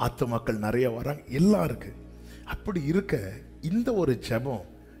 ஆத்துமாக்கள் நிறைய வராங்க, எல்லாம் இருக்கு. அப்படி இருக்க இந்த ஒரு ஜெபம்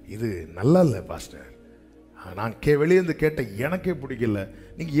இது நல்லா இல்லை பாஸ்டர். நான் வெளியேந்து கேட்டேன், எனக்கே பிடிக்கல.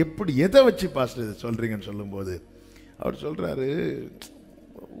 நீங்க எப்படி எதை வச்சு பாஸ்டர் இதை சொல்றீங்கன்னு சொல்லும்போது அவர் சொல்றாரு,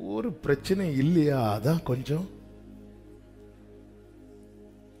 ஒரு பிரச்சனை இல்லையா, அதான் கொஞ்சம்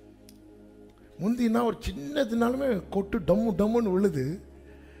முந்தினா ஒரு சின்னதுனாலுமே கொட்டு டம்முன்னு விழுது.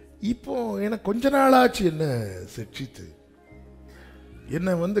 இப்போ எனக்கு கொஞ்ச நாள் ஆச்சு என்ன சிக்ஷித்து.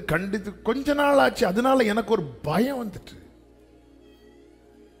 என்னை வந்து கண்டித்து கொஞ்ச நாள் ஆச்சு. அதனால எனக்கு ஒரு பயம் வந்துட்டு,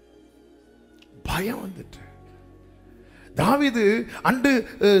 தாவீது அண்டு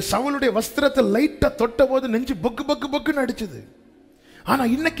சவுலுடைய வஸ்திரத்தை லைட்டா தொட்ட போது நெஞ்சு பொக்கு பொக்கு பொக்குன்னு அடிச்சது. ஆனா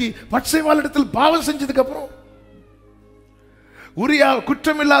இன்னைக்கு பட்சேவாள் இடத்தில் பாவம் செஞ்சதுக்கு அப்புறம், உரியா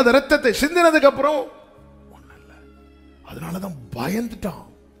குற்றமில்லாத ரத்தத்தை சிந்தினதுக்கு அப்புறம் ஒண்ணும் இல்ல. அதனாலதான் பயந்துட்டான்.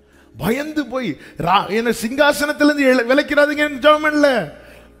 பயந்து போய் என்ன சிங்காசனத்திலிருந்து விலக்கிறாதீங்க ஜெபம்ல,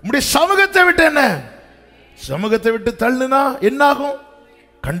 உம்முடைய சமூகத்தை விட்டு, என்ன சமூகத்தை விட்டு தள்ளுனா என்ன ஆகும்?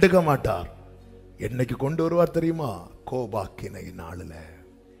 கண்டுக்க மாட்டார். என்னைக்கு கொண்டு வருவார் தெரியுமா? கோபாக்கினை நாளில்.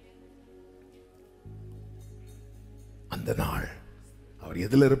 அந்த நாள் அவர்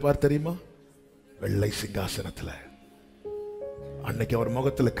எதுல இருப்பார் தெரியுமா? வெள்ளை சிங்காசனத்துல. அன்னைக்கு அவர்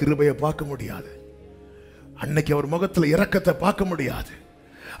முகத்துல கிருபையை பார்க்க முடியாது, அன்னைக்கு அவர் முகத்துல இரக்கத்தை பார்க்க முடியாது,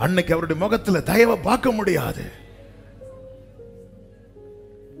 அன்னைக்கு அவருடைய முகத்துல தயவை பார்க்க முடியாது.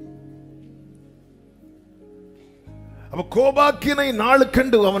 அவ கோபாக்கினை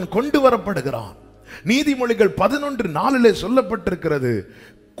நாளுக்கென்று அவன் கொண்டு வரப்படுகிறான். நீதிமொழிகள் 11:4 சொல்லப்பட்டிருக்கிறது,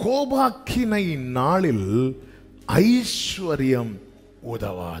 கோபாக்கினை நாளில் ஐஸ்வர்யம்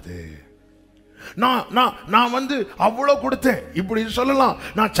உதவாது. நான் வந்து அவ்வளவு கொடுத்தேன், இப்படி சொல்லலாம்.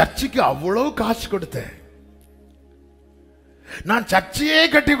 நான் சர்ச்சுக்கு அவ்வளவு காசு கொடுத்தேன், நான் சர்ச்சையே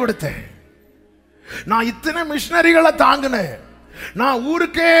கட்டி கொடுத்தேன், நான் இத்தனை மிஷனரிகளை தாங்கினேன், நான்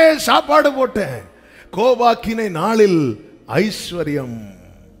ஊருக்கே சாப்பாடு போட்டேன். கோபாக்கினை நாளில் ஐஸ்வர்யம்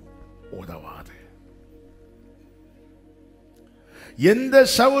உதவாது. எந்த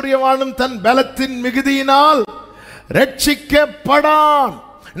சௌரியவானும் தன் பலத்தின் மிகுதியினால் ரட்சிக்கப்படான்.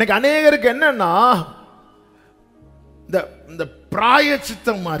 இன்னைக்கு அநேகருக்கு என்னன்னா, இந்த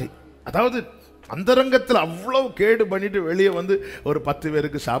பிராயச்சித்தம் மாதிரி, அதாவது அந்தரங்கத்தில் அவ்வளவு கேடு பண்ணிட்டு வெளியே வந்து ஒரு 10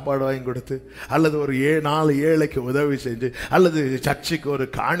 பேருக்கு சாப்பாடு வாங்கி கொடுத்து, அல்லது ஒரு 4 ஏழைக்கு உதவி செஞ்சு, அல்லது சர்ச்சுக்கு ஒரு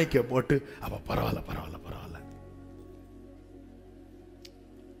காணிக்கை போட்டு, அப்ப பரவாயில்ல பரவாயில்ல பரவாயில்ல.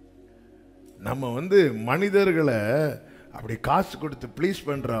 நம்ம வந்து மனிதர்களை அப்படி காசு கொடுத்து ப்ளீஸ்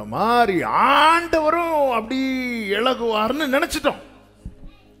பண்ற மாதிரி ஆண்டவரும் அப்படி இழகுவார்னு நினைச்சிட்டோம்.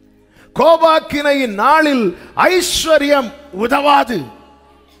 கோபாக்கினையின் நாளில் ஐஸ்வர்யம் உதவாது.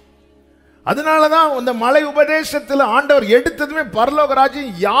 அதனாலதான் அந்த மலை உபதேசத்தில் ஆண்டவர் எடுத்ததுமே பரலோக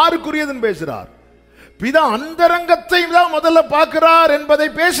ராஜ்யம் யாருக்குரியதுன்னு பேசுறார். பிதா அந்தரங்கத்தை தான் முதல்ல பார்க்கிறார் என்பதை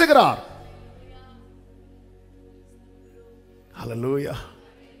பேசுகிறார். ஹல்லேலூயா,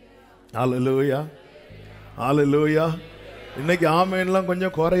 ஹல்லேலூயா, ஹல்லேலூயா. இன்னைக்கு ஆமேன்லாம்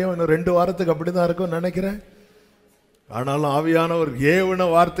கொஞ்சம் குறையும், இன்னும் 2 வாரத்துக்கு அப்படிதான் இருக்கும் நினைக்கிறேன். ஆனாலும் ஆவியான ஒரு ஏவன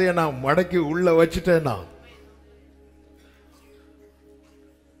வார்த்தையை நான் மடக்கி உள்ள வச்சுட்டேன்னா,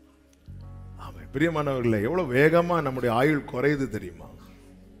 பிரியமானவர்களே, எவ்வளவு வேகமா நம்முடைய ஆயுள் குறையுது தெரியுமா?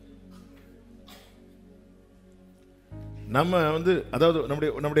 நம்ம வந்து அதாவது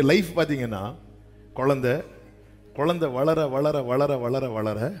நம்முடைய லைஃப் பாத்தீங்கன்னா, குழந்தை வளர வளர வளர வளர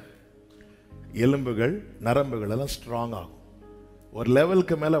வளர எலும்புகள் நரம்புகள் எல்லாம் ஸ்ட்ராங் ஆகும். ஒரு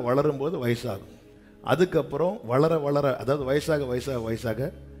லெவலுக்கு மேல வளரும் போது வயசாகும். அதுக்கப்புறம் வளர வளர, அதாவது வயசாக வயசாக வயசாக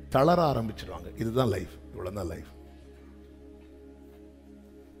தளர ஆரம்பிச்சிருவாங்க. இதுதான் லைஃப், இவ்வளவுதான் லைஃப்.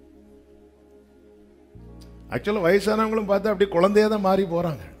 ஆக்சுவலாக வயசானவங்களும் பார்த்தா அப்படி குழந்தையே தான் மாறி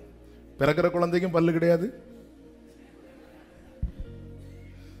போறாங்க. பிறக்கிற குழந்தைக்கும் பல்லு கிடையாது,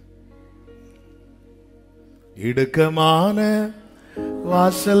 இடுக்கமான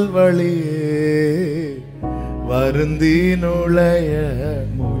வாசல் வழியே வருந்தி நுழைய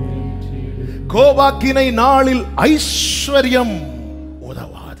கோபாக்கினை நாளில் ஐஸ்வர்யம்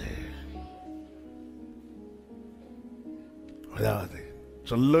உதவாது. அதாவது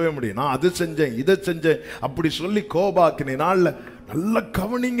சொல்லவே முடியும், நான் அது செஞ்சேன் இதை செஞ்சேன் அப்படி சொல்லி கோபாக்கினை நாள்ல நல்ல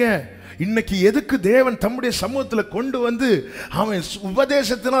கவனிங்க. இன்னைக்கு எதுக்கு தேவன் தம்முடைய சமூகத்துல கொண்டு வந்து அவன்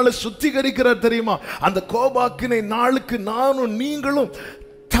உபதேசத்தினால சுத்திகரிக்கிறார் தெரியுமா? அந்த கோபாக்கினை நாளுக்கு நானும் நீங்களும்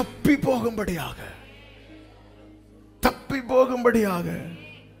தப்பி போகும்படியாக, தப்பி போகும்படியாக.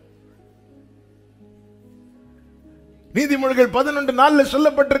 நீதிமொழிகள் 11:4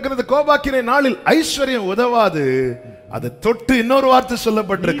 சொல்லப்பட்டிருக்கிறது, கோபாக்கினை நாளில் ஐஸ்வர்யம் உதவாது. அதை தொட்டு இன்னொரு வார்த்தை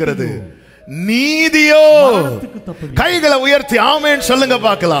சொல்லப்பட்டிருக்கிறது, நீதியோ. கைகளை உயர்த்தி ஆமென் சொல்லுங்க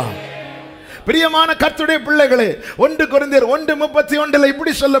பார்க்கலாம். பிரியமான கர்த்தருடைய பிள்ளைகளே, 1 கொரிந்தியர் 1:31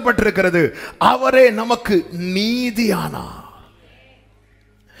 இப்படி சொல்லப்பட்டிருக்கிறது, அவரே நமக்கு நீதியானார்.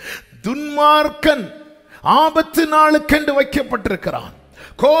 துன்மார்க்கன் ஆபத்து நாளுக்கென்று வைக்கப்பட்டிருக்கிறான்,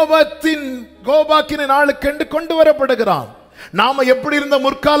 கோபாக்கின நாளுக்கென்று கொண்டு வரப்படுகிறான். நாம எப்படி இருந்த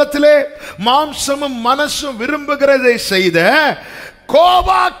முற்காலத்திலே மாம்சமும் மனசும் விரும்புகிறதை செய்த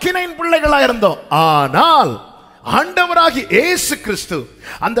கோபாக்கினின் பிள்ளைகளா இருந்தோம். ஆனால் ஆண்டவராகிய இயேசு கிறிஸ்து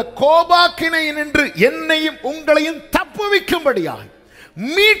அந்த கோபாக்கினை நின்று என்னையும் உங்களையும் தப்புவிக்கும்படியாய்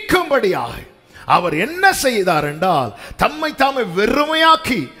மீட்கும்படியாக அவர் என்ன செய்தார் என்றால், தம்மை தாமே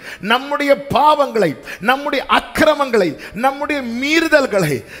வெறுமையாக்கி நம்முடைய பாவங்களை, நம்முடைய அக்கிரமங்களை, நம்முடைய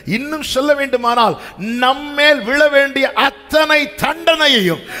மீறுதல்களை, இன்னும் சொல்ல வேண்டுமானால் நம்மேல் விழ வேண்டிய அத்தனை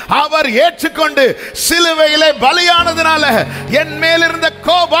தண்டனையையும் அவர் ஏற்றுக்கொண்டு சிலுவையிலே பலியானதுனால என் மேல் இருந்த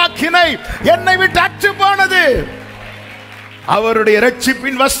கோபாக்கினை என்னை விட்டு அற்று போனது. அவருடைய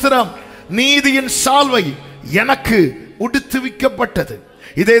இரட்சிப்பின் வஸ்திரம், நீதியின் சால்வை எனக்கு உடுத்துவிக்கப்பட்டது.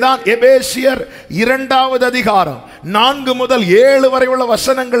 இதைதான் எபேசியர் 2வது அதிகாரம் 4 முதல் 7 வரை உள்ள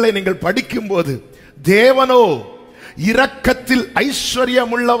வசனங்களை நீங்கள் படிக்கும் போது, தேவனோ இரக்கத்தில்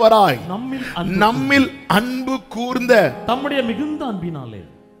ஐஸ்வர்யமுள்ளவராய் நம்மில் அன்பு கூர்ந்த தம்முடைய மிகுந்த அன்பினாலே.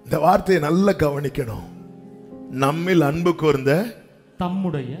 இந்த வார்த்தையை நல்லா கவனிக்கணும். நம்மில் அன்பு கூர்ந்த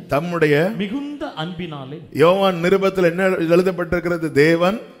தம்முடைய மிகுந்த அன்பினாலே. யோவான் நிருபத்தில் என்ன எழுதப்பட்டிருக்கிறது?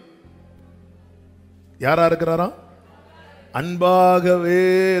 தேவன் யாரா இருக்கிறாரா? அன்பாகவே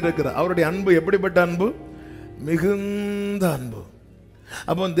இருக்கிறார். அவருடைய அன்பு எப்படிப்பட்ட அன்பு? மிகுந்த அன்பு.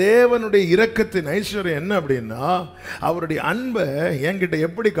 அப்போ தேவனுடைய இரக்கத்தின் ஐஸ்வர்யம் என்ன அப்படின்னா, அவருடைய அன்பை என்கிட்ட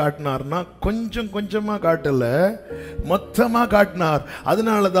எப்படி காட்டினார்னா, கொஞ்சம் கொஞ்சமா காட்டல, மொத்தமா காட்டினார்.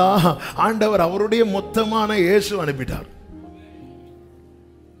 அதனாலதான் ஆண்டவர் அவருடைய மொத்தமான இயேசு அனுப்பிட்டார்.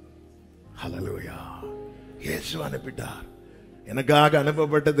 ஹல்லேலூயா. இயேசு அனுப்பிட்டார். எனக்காக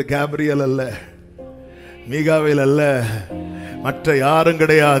அனுப்பப்பட்டது கேப்ரியல் அல்ல, மீகாவேல் அல்ல, மற்ற யாரும்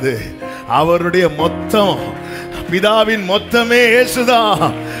கிடையாது. அவருடைய மொத்தம், பிதாவின் மொத்தமே இயேசுதான்.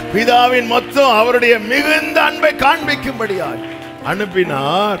 பிதாவின் மொத்தம் அவருடைய மிகுந்த அன்பை காண்பிக்கும்படியாய்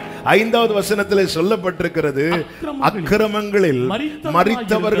அனுப்பினார். 5வது வசனத்திலே சொல்லப்பட்டிருக்கிறது, அக்கிரமங்களில்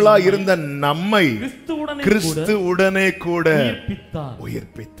மரித்தவர்களாய் இருந்த நம்மை கிறிஸ்து உடனே கூட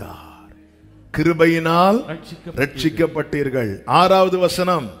உயிர்ப்பித்தார். கிருபையினால் ரட்சிக்கப்பட்டீர்கள். 6வது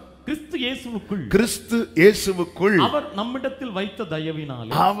வசனம், கிறிஸ்து இயேசுவுக்குள் அவர்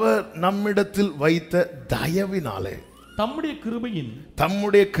நம்மிடத்தில் வைத்த தயவினாலே தம்முடைய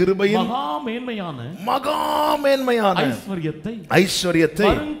கிருபையின் மகாமேன்மையான ஐஸ்வர்யத்தை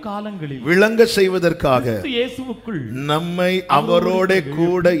விளங்க செய்வதற்காக நம்மை அவரோட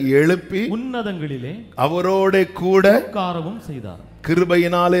கூட எழுப்பி உன்னதங்களிலே அவரோட கூட உட்காரவும் செய்தார்.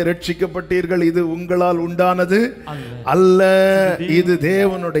 கிருபையினாலே ரட்சிக்கப்பட்டீர்கள். இது உங்களால் உண்டானது அல்ல, இது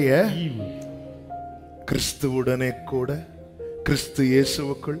தேவனுடைய. கிறிஸ்துவுடனே கூட, கிறிஸ்து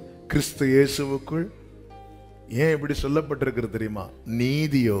இயேசுவுக்குள். ஏன் இப்படி சொல்லப்பட்டிருக்கிறது தெரியுமா?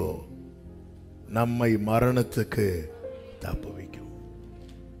 நீதியோ நம்மை மரணத்துக்கு தப்புவிக்கும்.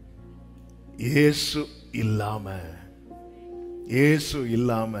 இயேசு இல்லாம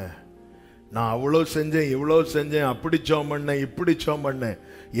நான் அவ்வளோ செஞ்சேன், இவ்வளோ செஞ்சேன், அப்படி சோம் பண்ணேன், இப்படி சோம் பண்ணேன்,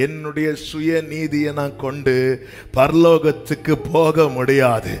 என்னுடைய சுய நீதியை நான் கொண்டு பரலோகத்துக்கு போக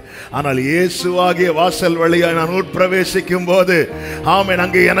முடியாது. ஆனால் இயேசுவாகிய வாசல் வழியாக நான் உட்பிரவேசிக்கும் போது, ஆமென்,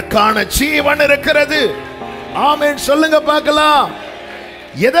 அங்கே எனக்கான ஜீவன் இருக்கிறது. ஆமென், சொல்லுங்க பார்க்கலாம்.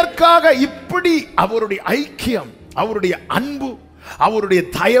 எதற்காக இப்படி அவருடைய ஐக்கியம், அவருடைய அன்பு, அவருடைய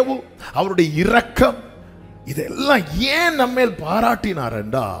தயவு, அவருடைய இரக்கம், இதெல்லாம் ஏன் நம்மேல் பாராட்டினார்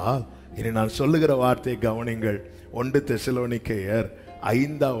என்றால், இனி நான் சொல்லுகிற வார்த்தையை கவனிங்கள். 1 தெசலோனிக்கேயர்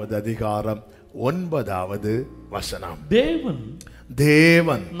 5வது அதிகாரம் 9வது வசனம்.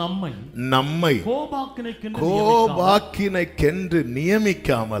 தேவன் நம்மை கோபாக்கினைக்கென்று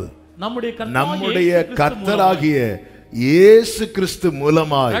நியமிக்காமல் நம்முடைய கர்த்தராகிய இயேசு கிறிஸ்து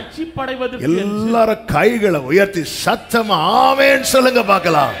மூலமாய் எல்லாரும் கைகளை உயர்த்தி சத்தமா ஆமென் சொல்லுங்க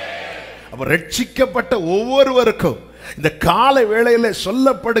பார்க்கலாம். அப்ப ரட்சிக்கப்பட்ட ஒவ்வொருவருக்கும் இந்த கால வேளையில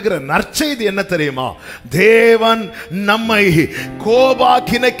சொல்லப்படுகிற நற்செய்தி என்ன தெரியுமா? தேவன் நம்மை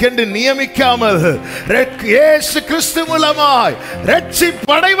கோபாக்கினைக்கென்று நியமிக்காமல் இயேசு கிறிஸ்து மூலமாய்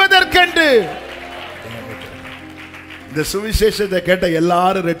ரட்சிப்படைவதற்கென்று. இந்த சுவிசேஷத்தை கேட்ட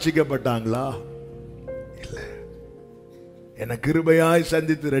எல்லாரும் ரட்சிக்கப்பட்டாங்களா? இல்ல. என்ன கிருபையாய்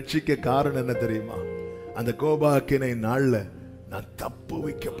சந்தித்து ரட்சிக்க காரணம் என்ன தெரியுமா? அந்த கோபாக்கினை நாள்ல நான் தப்பு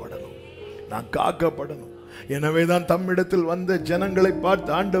வைக்கப்படணும், நான் காக்கப்படணும். எனவேதான் தம்மிடத்தில் வந்த ஜனங்களை பார்த்து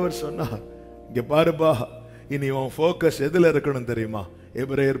ஆண்டவர் சொன்னார், இங்க பாருப்பா, இனி உன் போக்கஸ் எதுல இருக்கணும் தெரியுமா?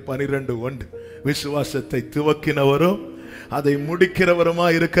 எபிரேயர் 12:1, விசுவாசத்தை துவக்கினவரும் அதை முடிக்கிறவருமா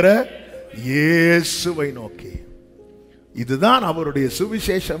இருக்கிற இயேசுவை நோக்கி. இதுதான் அவருடைய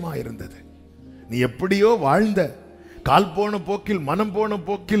சுவிசேஷமா இருந்தது. நீ எப்படியோ வாழ்ந்த, கால் போன போக்கில், மனம் போன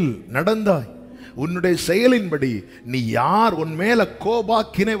போக்கில் நடந்தாய். உன்னுடைய செயலின்படி நீ யார் உன் மேல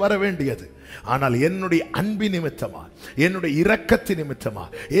கோபாக்கினை வர வேண்டியது. ஆனால் என்னுடைய அன்பி நிமித்தமா, என்னுடைய இரக்கத்தின் நிமித்தமா,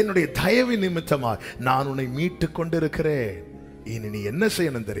 என்னுடைய தயவு நிமித்தமா நான் உன்னை மீட்டு கொண்டிருக்கிறேன். இனி நீ என்ன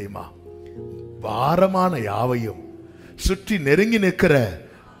செய்யணும் தெரியுமா? பாரமான யாவையும் சுற்றி நெருங்கி நிற்கிற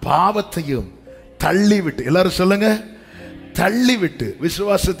பாவத்தையும் தள்ளிவிட்டு, எல்லாரும் சொல்லுங்க, தள்ளிவிட்டு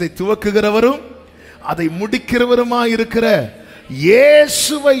விசுவாசத்தை துவக்குகிறவரும் அதை முடிக்கிறவருமாய் இருக்கிற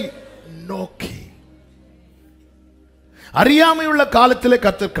இயேசுவை நோக்கி. அறியாமையுள்ள காலத்திலே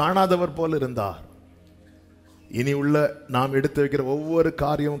கர்த்தர் காணாதவர் போல இருந்தார். இனி உள்ள நாம் எடுத்து வைக்கிற ஒவ்வொரு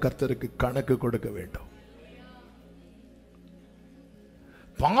காரியமும் கர்த்தருக்கு கணக்கு கொடுக்க வேண்டும்.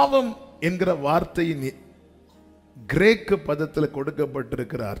 பாவம் என்கிற வார்த்தையின் கிரேக்க பதத்தில்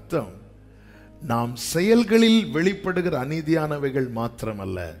கொடுக்கப்பட்டிருக்கிற அர்த்தம் நாம் செயல்களில் வெளிப்படுகிற அநீதியானவைகள்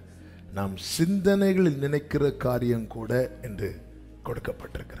மாத்திரமல்ல, நாம் சிந்தனைகளில் நினைக்கிற காரியம் கூட என்று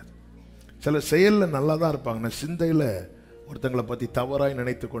கொடுக்கப்பட்டிருக்கிறது. சில செயலில் நல்லா தான் இருப்பாங்க, சிந்தையில் ஒருத்தங்களை பற்றி தவறாய்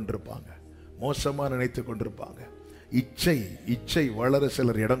நினைத்து கொண்டிருப்பாங்க, மோசமாக நினைத்து கொண்டிருப்பாங்க. இச்சை வளர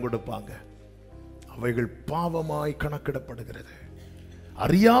சிலர் இடம் கொடுப்பாங்க. அவைகள் பாவமாய் கணக்கிடப்படுகிறது.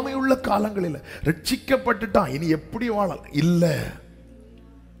 அறியாமை உள்ள காலங்களில் ரட்சிக்கப்பட்டுட்டான், இனி எப்படி வாழலாம்? இல்லை,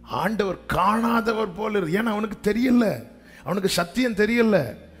 ஆண்டவர் காணாதவர் போல. ஏன்னா அவனுக்கு தெரியல, அவனுக்கு சத்தியம் தெரியல.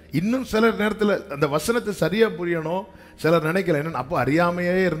 இன்னும் சிலர் நேரத்தில் அந்த வசனத்தை சரியா புரியணும். சிலர் நினைக்கல என்ன அப்போ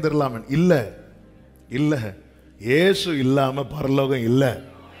அறியாமையே இருந்துடலாம். இல்லை இல்லை, இயேசு இல்லாம பரலோகம் இல்லை.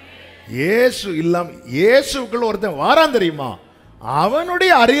 இயேசு இல்லாம, இயேசுக்குள்ள ஒருத்தன் வாரான் தெரியுமா,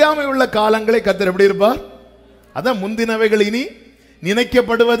 அவனுடைய அறியாமை உள்ள காலங்களை கர்த்தர் எப்படி இருப்பார்? அதான் முந்தினவைகள் இனி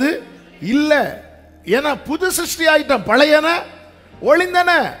நினைக்கப்படுவது இல்லை. ஏன்னா புது சிருஷ்டி ஆயிட்டான், பழையன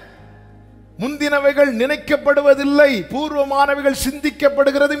ஒளிந்தன, முந்தினவைகள் நினைக்கப்படுவதில்லை, பூர்வமானவைகள்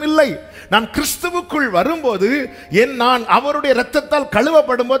சிந்திக்கப்படுகிறதும் இல்லை. நான் கிறிஸ்துவுக்குள் வரும்போது, நான் அவருடைய இரத்தத்தால்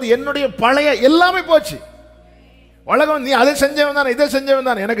கழுவப்படும் போது என்னுடைய பழைய எல்லாமே போச்சு. உலகம் நீ அதை செஞ்சவன் தான், இதை செஞ்சவன்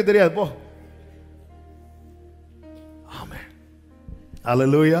தான், எனக்கு தெரியாது போ. ஆமென்,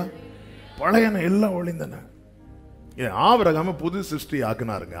 அல்லேலூயா. பழையன எல்லாம் ஒளிந்தன. ஆபிரகாம புது சிருஷ்டி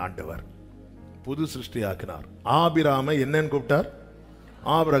ஆக்கினாருங்க ஆண்டவர், புது சிருஷ்டி ஆக்கினார். ஆபிராம என்னன்னு கூப்பிட்டார்?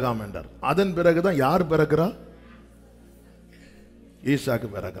 ஆபிரகாம் என்றார். அதன் பிறகுதான் யார் பிறகுறா? ஈசாக்கு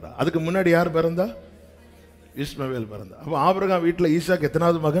பிறகுறா. அதுக்கு முன்னாடி யார் பிறந்தா? இஸ்மவேல் பிறந்தா. அப்ப ஆபிரகாம் வீட்டில் ஈசாக்கு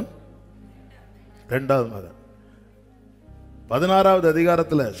எத்தனாவது மகன்? 2வது மகன். 16வது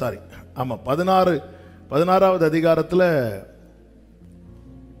அதிகாரத்தில் 16வது அதிகாரத்தில்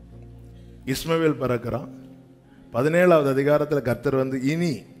இஸ்மவேல் பிறகுறான். 17வது அதிகாரத்தில் கர்த்தர் வந்து,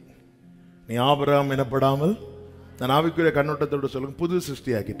 இனி நீ ஆபிரகாம் எனப்படாமல் நான் ஆவிக்குரிய கண்ணோட்டத்தோடு சொல்லுங்க புது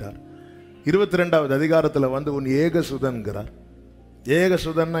சிருஷ்டி ஆக்கிட்டார். 22வது அதிகாரத்தில் வந்து உன் ஏகசுதன்கிறார்.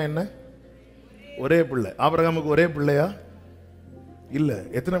 ஏகசுதன்னா என்ன? ஒரே பிள்ளை. ஆபிரகாமுக்கு ஒரே பிள்ளையா? இல்லை.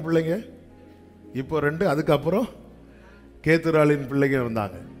 எத்தனை பிள்ளைங்க? இப்போ 2. அதுக்கப்புறம் கேத்துராளின் பிள்ளைங்க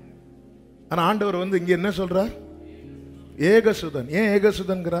இருந்தாங்க. ஆனால் ஆண்டவர் வந்து இங்கே என்ன சொல்றார்? ஏகசுதன். ஏன்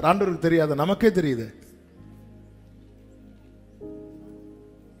ஏகசுதன்கிறார்? ஆண்டவருக்கு தெரியாத? நமக்கே தெரியுது.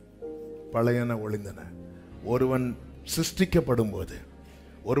 பழையன ஒளிந்தன. ஒருவன் சிருஷ்டிக்கப்படும் போது,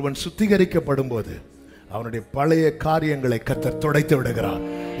 ஒருவன் சுத்திகரிக்கப்படும் போது அவனுடைய பழைய காரியங்களை கர்த்தர் துடைத்து விடுகிறார்.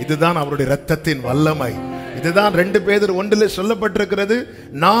 இதுதான் அவருடைய இரத்தத்தின் வல்லமை. இதுதான் 2 பேதுரு 1 சொல்லப்பட்டிருக்கிறது.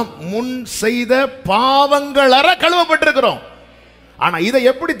 நாம் முன் செய்த பாவங்கள் அற கழுவப்பட்டிருக்கிறோம். ஆனா இதை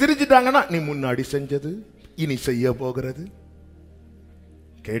எப்படி திரிச்சிட்டாங்கன்னா, நீ முன்னாடி செஞ்சது இனி செய்ய போகிறது.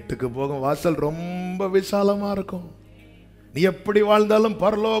 கேட்டுக்கு போகும் வாசல் ரொம்ப விசாலமா இருக்கும். நீ எப்படி வாழ்ந்தாலும்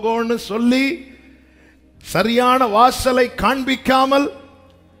பரலோகம்னு சொல்லி சரியான வாசலை காண்பிக்காமல்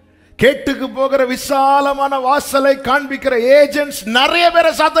கேட்டுக்கு போகிற விசாலமான வாசலை காண்பிக்கிற ஏஜென்ட்ஸ் நிறைய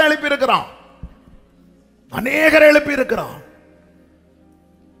பேரை சாத்தம் எழுப்பி இருக்கிறான், அநேகரை எழுப்பி இருக்கிறான்.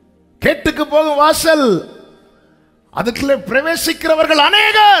 கேட்டுக்கு போகும் வாசல், அதுக்குள்ளே பிரவேசிக்கிறவர்கள்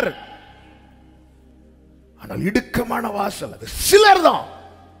அநேகர். ஆனால் இடுக்கமான வாசல் அது சிலர் தான்.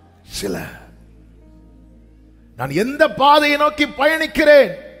 சிலர். நான் எந்த பாதையை நோக்கி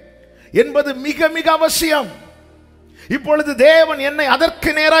பயணிக்கிறேன் என்பது மிக மிக அவசியம். இப்பொழுது தேவன் என்னை அதற்கு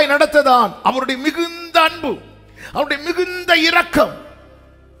நேராய் நடத்ததான். அவருடைய மிகுந்த அன்பு, அவருடைய மிகுந்த இரக்கம்,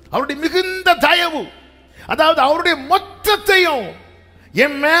 அவருடைய மிகுந்த தயவு, அதாவது அவருடைய மொத்தத்தையும்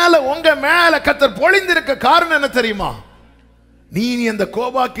என் மேல உங்க மேல கர்த்தர் பொழிந்திருக்க காரணம் என்ன தெரியுமா? நீ அந்த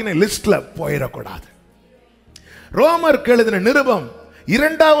கோபாக்கின லிஸ்ட்ல போயிடக்கூடாது. ரோமருக்கு எழுதின நிருபம்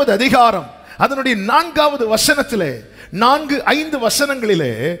 2வது அதிகாரம் அதனுடைய 4வது வசனத்திலே 4-5 வசனங்களிலே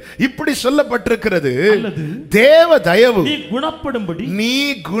இப்படி சொல்லப்பட்டிருக்கிறது. தேவ தயவு நீ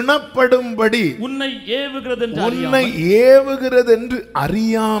குணப்படும்படி உன்னை ஏவுகிறது என்று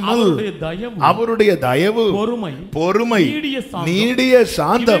அறியாமல் அவருடைய தயவு, பொறுமை, நீடிய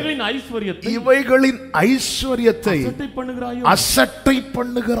சாந்தம் இவைகளின் ஐஸ்வர்யத்தை அசட்டை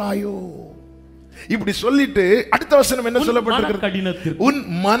பண்ணுகிறாயோ. இப்படி சொல்லிட்டு அடுத்த வசனம் என்ன சொல்லப்பட்டிருக்கிறது? உன்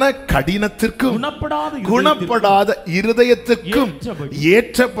மன கடினத்திற்கும் குணப்படாத இருதயத்திற்கும்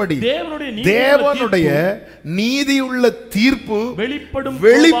ஏற்றபடி தேவனுடைய நீதியுள்ள தீர்ப்பு வெளிப்படும்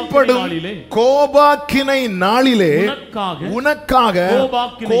கோபாக்கினை நாளிலே உனக்காக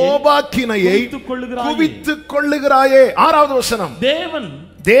கோபாக்கினையை குவித்துக் கொள்ளுகிறாயே. ஆறாவது வசனம்,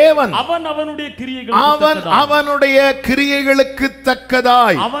 தேவன் அவனுடைய கிரியைகளுக்கு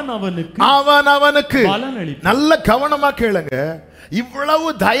தக்கதாய் அவனுக்கு. நல்ல கவனமா கேளுங்க. இவ்வளவு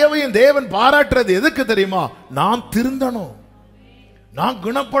தயவையும் தேவன் பாராட்டுறது எதுக்கு தெரியுமா? நான் திருந்தணும், நான்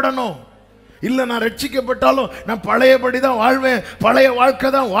குணப்படணும். இல்ல நான் ரட்சிக்கப்பட்டாலும் நான் பழையபடிதான் வாழ்வேன், பழைய வாழ்க்கை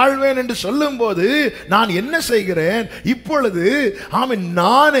தான் வாழ்வேன் என்று சொல்லும் போது நான் என்ன செய்கிறேன்? இப்பொழுது ஆமென்,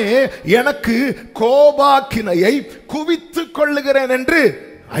 நானே எனக்கு கோபாக்கினையை குவித்துக் கொள்ளுகிறேன் என்று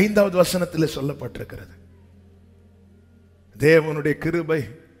 5வது வசனத்தில் சொல்லப்பட்டிருக்கிறது. தேவனுடைய கிருபை,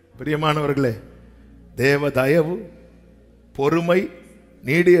 பிரியமானவர்களே, தேவ தயவு, பொறுமை,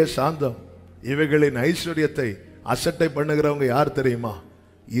 நீடிய சாந்தம், இவைகளின் ஐஸ்வர்யத்தை அசட்டை பண்ணுகிறவங்க யார் தெரியுமா?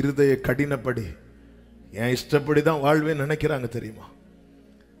 இருதய கடினப்படி என் இஷ்டப்படி தான் வாழ்வேன்னு நினைக்கிறாங்க தெரியுமா?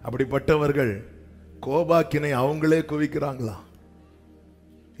 அப்படிப்பட்டவர்கள் கோபாக்கினை அவங்களே குவிக்கிறாங்களா?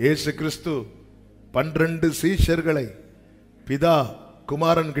 இயேசு கிறிஸ்து 12 சீஷர்களை பிதா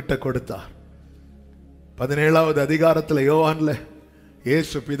குமாரன் கிட்ட கொடுத்தார். 17வது அதிகாரத்தில் யோவான்ல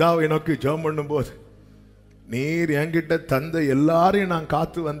இயேசு பிதாவை நோக்கி ஜெபம் பண்ணும் போது, நீர் என்கிட்ட தந்த எல்லாரையும் நான்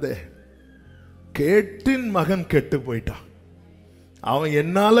காத்து வந்தேன், கேட்டின் மகன் கெட்டு போயிட்டான், அவன்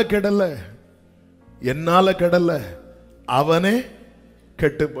என்னால கெடல, அவனே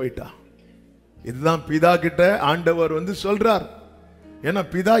கெட்டு போயிட்டான். இதுதான் பிதா கிட்ட ஆண்டவர் சொல்றார். ஏன்னா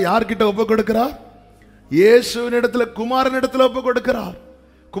பிதா யார்கிட்ட ஒப்பு கொடுக்கிறார்? இயேசுவின் இடத்துல, குமாரன் இடத்துல ஒப்பு கொடுக்கிறார்.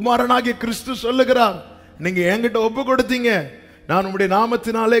 குமாரனாகிய கிறிஸ்து சொல்லுகிறார், நீங்க என்கிட்ட ஒப்பு கொடுத்தீங்க, நான் உங்களுடைய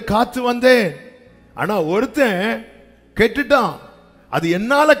நாமத்தினாலே காத்து வந்தேன். ஆனா ஒருத்தன் கெட்டுட்டான், அது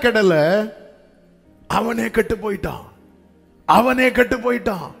என்னால கெடல, அவனே கெட்டு போயிட்டான்.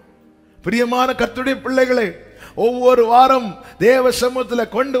 பிரியமான கர்த்தருடைய பிள்ளைகளே, ஒவ்வொரு வாரம் தேவ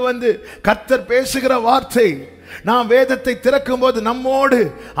சமூகத்தில் கொண்டு வந்து கர்த்தர் பேசுகிற வார்த்தை, நாம் வேதத்தை திறக்கும் போது நம்மோடு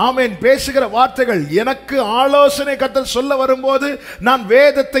ஆமென் பேசுகிற வார்த்தைகள், எனக்கு ஆலோசனை கர்த்தர் சொல்ல வரும்போது நான்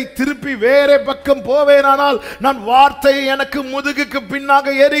வேதத்தை திருப்பி வேற பக்கம் போவேனானால் நான் வார்த்தையை எனக்கு முதுகுக்கு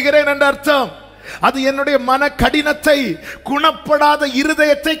பின்னாக எறிகிறேன் என்ற அர்த்தம். அது என்னுடைய மன கடினத்தை, குணப்படாத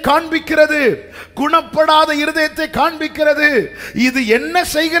இருதயத்தை காண்பிக்கிறது. இது என்ன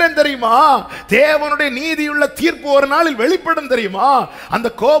செய்கிறேன் தெரியுமா? தேவனுடைய நீதியுள்ள தீர்ப்பு ஒரு நாளில் வெளிப்படும் தெரியுமா? அந்த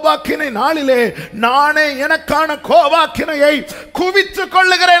கோபாக்கினை நாளிலே நானே எனக்கான கோபாக்கினையை குவித்துக்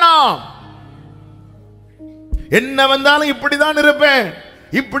கொள்ளுகிறேனா? என்ன வந்தாலும் இப்படிதான் இருப்பேன்,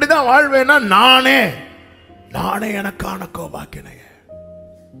 இப்படிதான் வாழ்வேன்னா நானே எனக்கான கோபாக்கினை.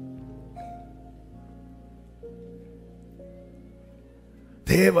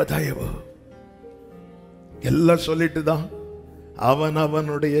 தேவ தயவு எல்லாம் சொல்லிட்டு தான்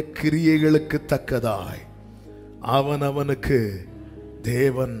அவனுடைய கிரியைகளுக்கு தக்கதாய் அவனுக்கு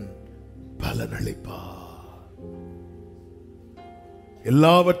தேவன் பலனளிப்பார்.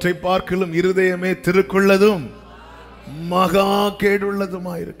 எல்லாவற்றை பார்க்கலும் இருதயமே திருக்குள்ளதும் மகா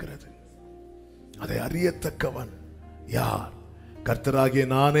கேடுள்ளதுமாயிருக்கிறது. அதை அறியத்தக்கவன் யார்? கர்த்தராகிய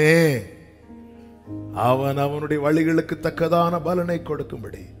நானே. அவனுடைய வழிகளுக்கு தக்கதான பலனை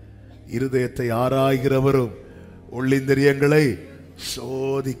கொடுக்கும்படி இருதயத்தை ஆராய்கிறவரும் உள்ளிந்திரியங்களை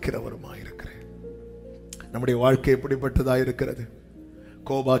சோதிக்கிறவருமாயிருக்கிறேன். நம்முடைய வாழ்க்கை எப்படிப்பட்டதாயிருக்கிறது?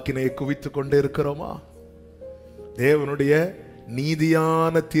 கோபாக்கினையை குவித்துக் கொண்டே இருக்கிறோமா? தேவனுடைய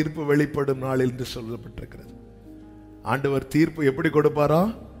நீதியான தீர்ப்பு வெளிப்படும் நாள் என்று சொல்லப்பட்டிருக்கிறது. ஆண்டவர் தீர்ப்பு எப்படி கொடுப்பாரா?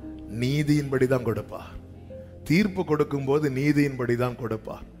 நீதியின்படி தான் கொடுப்பார். தீர்ப்பு கொடுக்கும் போது நீதியின்படி தான்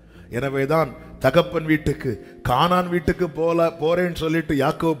கொடுப்பார். எனவேதான் தகப்பன் வீட்டுக்கு, கானான் வீட்டுக்கு போறேன்னு சொல்லிட்டு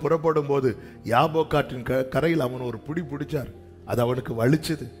யாக்கோபு புறப்படும் போது யாபோக்காற்றின் கரையில் அவன் ஒரு புடி பிடிச்சார். அது அவனுக்கு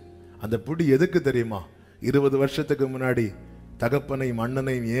வலிச்சது. அந்த புடி எதுக்கு தெரியுமா? 20 வருஷத்துக்கு முன்னாடி தகப்பனையும்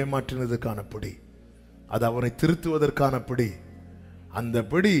அண்ணனையும் ஏமாற்றினதுக்கான பிடி. அது அவனை திருத்துவதற்கான பிடி. அந்த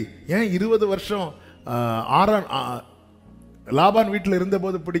பிடி ஏன் 20 வருஷம் லாபான் வீட்டில் இருந்த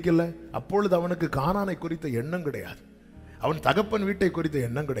போது பிடிக்கல? அப்பொழுது அவனுக்கு கானானை குறித்த எண்ணம் கிடையாது, அவன் தகப்பன் வீட்டை குறித்த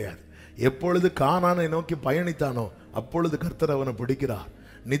எண்ணம் கிடையாது. எப்பொழுது கானானை நோக்கி பயணித்தானோ அப்பொழுது கர்த்தர் அவனை பிடிக்கிறார்.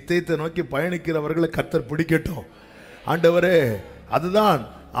 நித்தியத்தை நோக்கி பயணிக்கிறவர்களை கர்த்தர் பிடிக்கட்டும். ஆண்டவரே, அதுதான்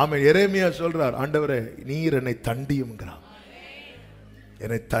ஆமென் எரேமியா சொல்றார், ஆண்டவரே நீர் என்னை தண்டியும்ங்கிறார்.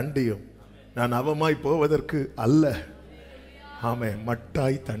 என்னை தண்டியும், நான் அவமாய் போவதற்கு அல்ல, ஆமென்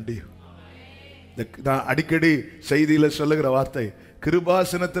மட்டாய் தண்டியும். நான் அடிக்கடி செய்தியில சொல்லுகிற வார்த்தை,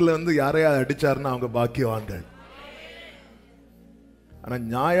 கிருபாசனத்தில் யாரையா அடிச்சாருன்னா அவங்க பாக்கியவான்கள். ஆனா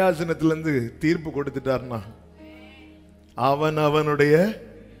நியாயாசனத்திலிருந்து தீர்ப்பு கொடுத்துட்டார்னா அவன் அவனுடைய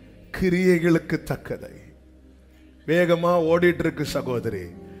கிரியைகளுக்கு தக்கதை. வேகமா ஓடிட்டு இருக்கு சகோதரி,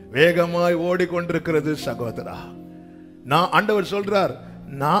 வேகமாய் ஓடிக்கொண்டிருக்கிறது சகோதரா. நான் ஆண்டவர் சொல்றார்,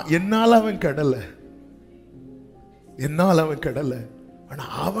 நான் என்னால் அவன் கடல, என்னால் அவன் கடல, ஆனா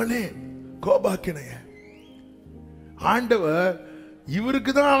அவனே கோபாக்கினைய. ஆண்டவர்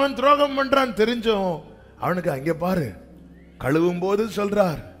இவருக்கு தான் அவன் துரோகம் பண்றான் தெரிஞ்சோம், அவனுக்கு அங்க பாரு கழுவும் போது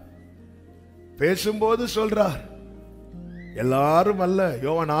சொல்றார், பேசும்போது சொல்றார், எல்லாரும் அல்ல,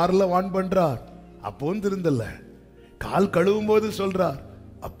 யோவான் 6ல் வான் பண்றார், அப்பவும் திருந்தல்ல. கால் கழுவும் போது சொல்றார்,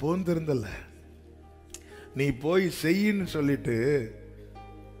 அப்பவும் திருந்தல்ல. நீ போய் செய்யின்னு சொல்லிட்டு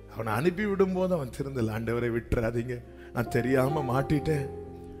அவனை அனுப்பி விடும் போது அவன் திருந்தல. ஆண்டவரை விட்டுறாதீங்க, நான் தெரியாம மாட்டிட்டேன்,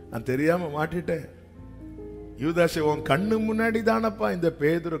 நான் தெரியாம மாட்டிட்டேன். யூதாசே, உன் கண்ணு முன்னாடி தானப்பா இந்த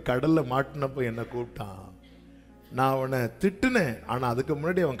பேதுரு கடல்ல மாட்டினப்ப என்ன கூப்பிட்டான், நான் அவனை திட்டுனேன், ஆனா அதுக்கு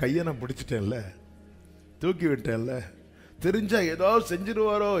முன்னாடி அவன் கையை நான் பிடிச்சிட்டேன்ல, தூக்கி விட்டேன்ல. தெரிஞ்சா ஏதாவது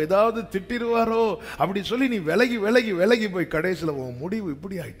செஞ்சிருவாரோ, ஏதாவது திட்டிருவாரோ அப்படி சொல்லி நீ விலகி விலகி விலகி போய் கடைசியில் உன் முடிவு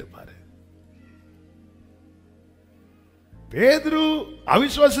இப்படி ஆயிட்டு பாரு. பேதுரு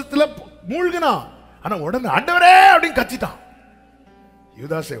அவிசுவாசத்துல மூழ்கினா, ஆனா உடனே ஆண்டவரே அப்படின்னு கத்திட்டான்.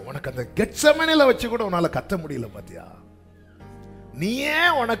 யூதாசே, உனக்கு அந்த கெத்செமனேல வச்சு கூட உன்னால கத்த முடியல பாத்தியா? நீ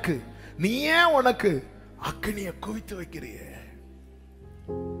ஏன் உனக்கு அக்கினிய குவித்து வைக்கிறியே?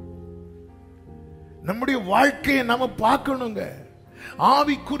 நம்முடைய வாழ்க்கையை நம்ம பார்க்கணுங்க.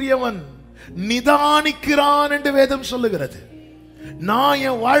 ஆவிக்குரியவன் நிதானிக்கிறான் என்று வேதம் சொல்லுகிறது. நான்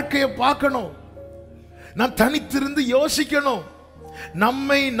என் வாழ்க்கையை பார்க்கணும், நான் தனித்திருந்து யோசிக்கணும்.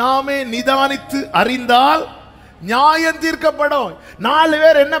 நம்மை நாமே நிதானித்து அறிந்தால் நியாயம் தீர்க்கப்படும். 4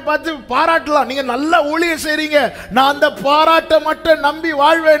 பேர் என்ன பார்த்து பாராட்டலாம், நீங்க நல்ல ஊழியம் செய்றீங்க, நான் அந்த பாராட்ட மட்டும் நம்பி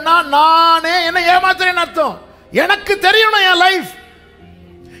வாழ்வேன்னா நானே என்ன ஏமாத்துறேன்னு அர்த்தம். எனக்கு தெரியணும் என் லைஃப்,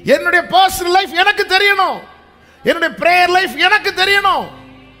 என்னுடைய பர்சனல் லைஃப் எனக்கு தெரியணும், என்னுடைய பிரேயர் லைஃப் எனக்கு தெரியணும்.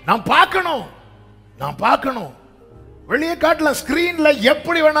 நான் பார்க்கணும். வெளியே காட்டலாம், ஸ்கிரீன்ல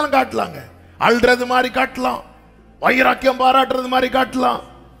எப்படி வேணாலும் காட்டலாங்க. அழுறது மாதிரி காட்டலாம், வைராக்கியம் பாராட்டுறது மாதிரி காட்டலாம்.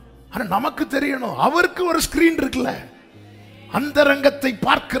 ஆனா நமக்கு தெரியணும், அவருக்கு ஒரு ஸ்கிரீன் இருக்குல்ல. அந்தரங்கத்தை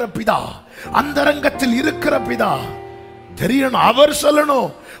பார்க்கிற பிதா, அந்தரங்கத்தில் இருக்கிற பிதா தெரியணும். அவர் சொல்லணும்,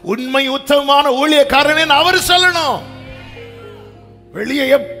 உண்மை உத்தமமான ஊழியக்காரன் அவர் சொல்லணும். வெளியே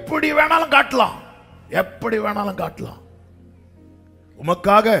எப்படி வேணாலும் காட்டலாம், எப்படி வேணாலும் காட்டலாம்.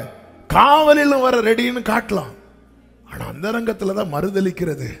 உமக்காக காவலிலும் வர ரெடின்னு காட்டலாம். ஆனா அந்த ரங்கத்துல தான்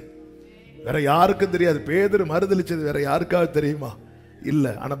மறுதலிக்கிறது வேற யாருக்கும் தெரியாது. பேதுரு மறுதலிச்சது வேற யாருக்காவது தெரியுமா? இல்ல.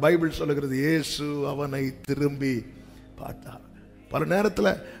 ஆனா பைபிள் சொல்லுகிறது, இயேசு அவனை திரும்பி பார்த்தார். பல நேரத்துல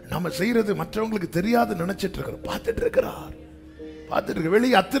நம்ம செய்யறது மற்றவங்களுக்கு தெரியாது நினைச்சிட்டு இருக்கிறோம். பார்த்துட்டு இருக்க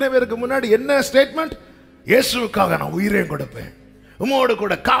வெளியே அத்தனை பேருக்கு முன்னாடி என்ன ஸ்டேட்மெண்ட்? இயேசுக்காக நான் உயிரையும் கொடுப்பேன், உமோடு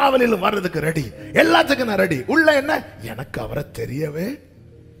கூட காவலில் வர்றதுக்கு ரெடி, எல்லாத்துக்கும் நான் ரெடி. உள்ள என்ன? எனக்கு அவரை தெரியவே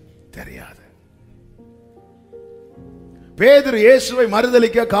தெரியாது. பேதுரு இயேசுவை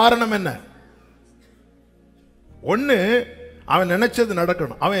மறுதலிக்க காரணம் என்ன? ஒண்ணு, அவன் நினைச்சது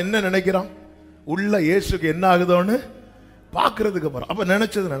நடக்கணும். அவன் என்ன நினைக்கிறான்? உள்ள இயேசுக்கு என்ன ஆகுதோன்னு பார்க்கிறதுக்கு போறான். அப்ப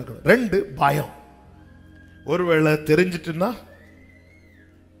நினைச்சது நடக்கணும். 2, பயம். ஒருவேளை தெரிஞ்சிட்டுன்னா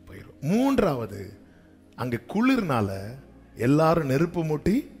போயிடும். 3வது, அங்க குளிர்னால எல்லாரும் நெருப்பு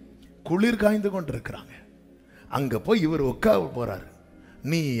மூட்டி குளிர் காய்ந்து கொண்டிருக்கிறாங்க. அங்க போய் இவர் உட்கார போறாரு.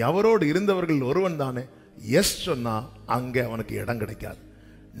 நீ அவரோடு இருந்தவர்கள் ஒருவன் தானே. எஸ் சொன்னா அங்க அவனுக்கு இடம் கிடைக்காது,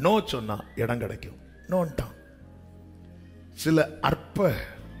 நோ சொன்னா இடம் கிடைக்கும். நோன்ட்டான். சில அற்ப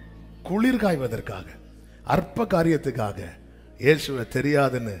குளிர் காய்வதற்காக, அற்ப காரியத்துக்காக இயேசுவை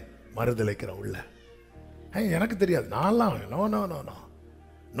தெரியாதுன்னு மறுதலிக்கிற உள்ள. எனக்கு தெரியாது, நான்லாம் no no no no.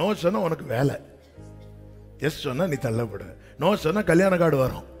 No சொன்னா உனக்கு வேலை, எஸ் சொன்னா நீ தள்ளப்படு, நோ சொன்னா கல்யாண கார்டு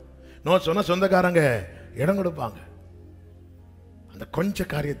வரும், நோ சொன்னா சொந்தக்காரங்க இடம் கொடுப்பாங்க. அந்த கொஞ்ச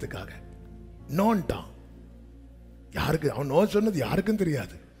காரியத்துக்காக நோன்ட்டான். யாருக்கு அவன் நோ சொன்னது யாருக்கும்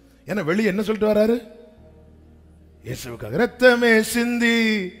தெரியாது. ஏன்னா வெளியே என்ன சொல்லிட்டு வராரு? இயேசுவுக்காக ரத்தமே சிந்தி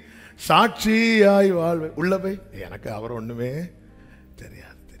சாட்சியாய் வாழ்வே. உள்ள போய் எனக்கு அவர் ஒண்ணுமே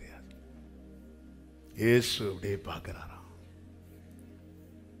தெரியாது. இயேசு அப்படியே பார்க்கிறாராம்.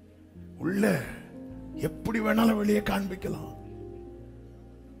 உள்ள எப்படி வேணாலும் வெளியே காண்பிக்கலாம்.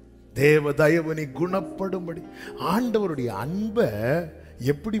 தேவ தயவு நீ குணப்படும்படி. ஆண்டவருடைய அன்பை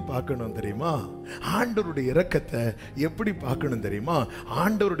எப்படி பார்க்கணும் தெரியுமா? ஆண்டவருடைய இரக்கத்தை எப்படி பார்க்கணும் தெரியுமா?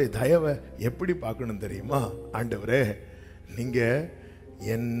 ஆண்டவருடைய தயவை எப்படி பார்க்கணும் தெரியுமா? ஆண்டவரே, நீங்க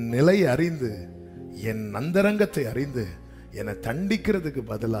என் நிலை அறிந்து, என் அந்தரங்கத்தை அறிந்து என்னை தண்டிக்கிறதுக்கு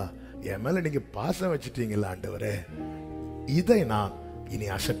பதிலா என் மேல நீங்க பாசம் வச்சுட்டீங்கல்ல ஆண்டவரே, இதை நான் இனி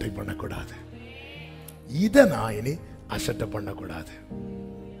அசட்டை பண்ணக்கூடாது, இதை நான் இனி அசட்டை பண்ணக்கூடாது.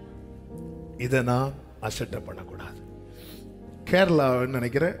 இதை நான் அசட்டை பண்ணக்கூடாது. கேரளா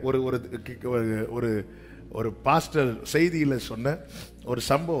நினைக்கிறேன் ஒரு ஒரு ஒரு பாஸ்டர் செய்தியில் சொன்ன ஒரு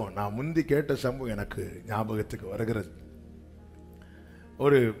சம்பவம், நான் முந்தி கேட்ட சம்பவம் எனக்கு ஞாபகத்துக்கு வருகிறது.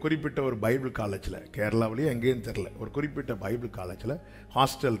 ஒரு குறிப்பிட்ட ஒரு பைபிள் காலேஜில், கேரளாவிலேயே எங்கேயும் தெரில, ஒரு குறிப்பிட்ட பைபிள் காலேஜில்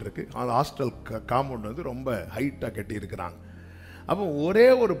ஹாஸ்டல் இருக்குது. அந்த ஹாஸ்டல் காம்பவுண்ட் வந்து ரொம்ப ஹைட்டாக கட்டியிருக்கிறாங்க. அப்போ ஒரே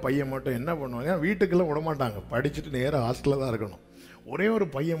ஒரு பையன் மட்டும் என்ன பண்ணுவாங்க, வீட்டுக்கெல்லாம் விடமாட்டாங்க, படிச்சுட்டு நேராக ஹாஸ்டலில் தான் இருக்கணும். ஒரே ஒரு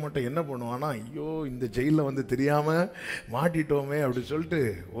பையன் மட்டும் என்ன பண்ணுவான்னா, ஐயோ இந்த ஜெயிலில் வந்து தெரியாமல் மாட்டிட்டோமே அப்படின்னு சொல்லிட்டு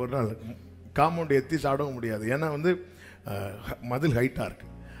ஒரு நாள் காம்பவுண்டு எத்தி சாடவும் முடியாது, ஏன்னா வந்து மதில் ஹைட்டாக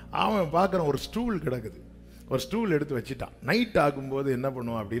இருக்குது. அவன் பார்க்குறான் ஒரு ஸ்டூல் கிடக்குது, ஒரு ஸ்டூல் எடுத்து வச்சுட்டான். நைட் ஆகும்போது என்ன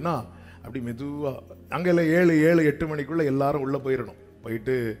பண்ணுவான் அப்படின்னா, அப்படி மெதுவாக அங்கே 7-8 மணிக்குள்ளே எல்லாரும் உள்ளே போயிடணும்.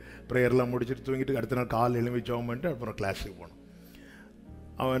 போயிட்டு ப்ரேயர்லாம் முடிச்சுட்டு தூங்கிட்டு அடுத்த நாள் கால் எழும்பி சோமன்ட்டு அப்புறம் கிளாஸுக்கு போகணும்.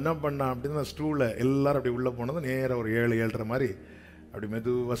 அவன் என்ன பண்ணான் அப்படின்னா, ஸ்டூலை எல்லாரும் அப்படி உள்ளே போனதும் நேராக ஒரு 7-7:30 மாதிரி அப்படி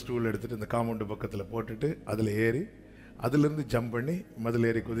மெதுவாக ஸ்டூல் எடுத்துகிட்டு இந்த காம்பவுண்டு பக்கத்தில் போட்டுட்டு அதில் ஏறி அதுலேருந்து ஜம்ப் பண்ணி மதில்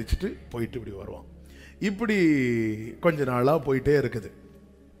ஏறி குதிச்சுட்டு போயிட்டு இப்படி வருவான். இப்படி கொஞ்ச நாளாக போயிட்டே இருக்குது.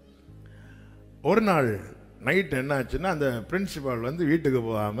 ஒரு நாள் நைட் என்ன ஆச்சுன்னா, அந்த பிரின்சிபால் வந்து வீட்டுக்கு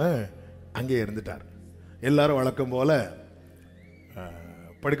போகாமல் அங்கேயே இருந்துட்டார். எல்லாரும் வழக்கம் போல்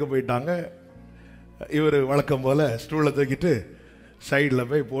படுக்க போயிட்டாங்க. இவர் வழக்கம் போல் ஸ்டூலை தூக்கிட்டு சைடில்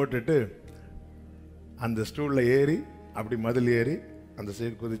போய் போட்டுட்டு அந்த ஸ்டூலில் ஏறி அப்படி மதில் ஏறி அந்த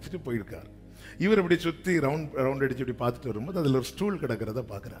சைடு குதிச்சுட்டு போயிருக்கார். இவர் இப்படி சுற்றி ரவுண்ட் அடிச்சு இப்படி பார்த்துட்டு வரும்போது அதில் ஒரு ஸ்டூல் கிடக்கிறத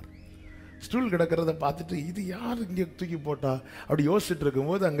பார்க்குறாரு. ஸ்டூல் கிடக்கிறத பார்த்துட்டு இது யார் இங்கே தூக்கி போட்டா அப்படி யோசிச்சுட்டு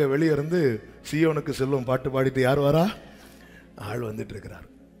இருக்கும்போது அங்கே வெளியே இருந்து சியோனுக்கு செல்வம் பாட்டு பாடிட்டு யார் வரா, ஆள் வந்துட்டு இருக்கிறார்.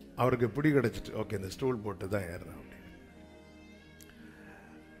 அவருக்கு பிடி கிடச்சிட்டு, ஓகே இந்த ஸ்டூல் போட்டு தான் ஏறுறான் அப்படின்னு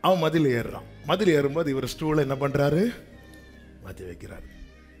அவன் மதில் ஏறுறான். மதில் ஏறும்போது இவர் ஸ்டூலை என்ன பண்ணுறாரு, மாற்றி வைக்கிறார்.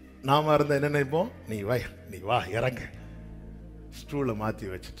 நாம இருந்தால் என்ன நினைப்போம், நீ வா இறங்க. ஸ்டூலை மாற்றி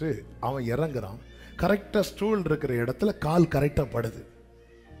வச்சுட்டு அவன் இறங்குறான். கரெக்டாக ஸ்டூல் இருக்கிற இடத்துல கால் கரெக்டாக படுது.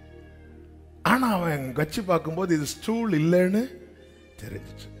 ஆனால் அவன் வச்சு பார்க்கும்போது இது ஸ்டூல் இல்லைன்னு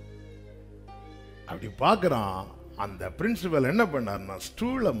தெரிஞ்சிச்சு. அப்படி பார்க்குறான். அந்த பிரின்சிபல் என்ன பண்ணார்னா,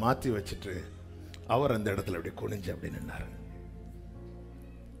 ஸ்டூலை மாற்றி வச்சுட்டு அவர் அந்த இடத்துல அப்படி குனிஞ்சு அப்படி நின்னார்.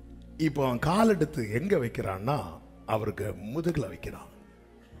 இப்போ அவன் கால் எடுத்து எங்கே வைக்கிறான்னா, அவருக்கு முதுகில் வைக்கிறான்.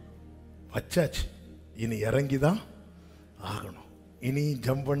 வச்சாச்சு, இனி இறங்கி தான் ஆகணும், இனி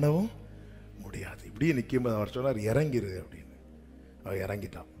ஜம்ப் பண்ணவும் முடியாது. இப்படியே நிற்கும்போது அவர் சொன்னார் இறங்கிரு அப்படின்னு. அவன்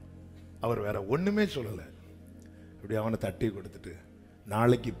இறங்கிட்டான். அவர் வேற ஒன்றுமே சொல்லலை. இப்படி அவனை தட்டி கொடுத்துட்டு,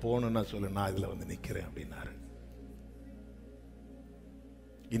 நாளைக்கு போகணுன்னா சொல்லு, நான் இதில் வந்து நிற்கிறேன் அப்படின்னாரு.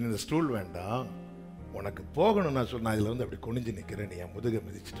 இனி இந்த ஸ்டூல் வேண்டாம், உனக்கு போகணும்னா சொல்லு, நான் இதில் வந்து அப்படி குனிஞ்சு நிற்கிறேன், நீ என் முதுகை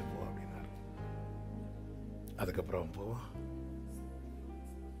மிதிச்சுட்டு போ அப்படின்னாரு. அதுக்கப்புறம் போவான்.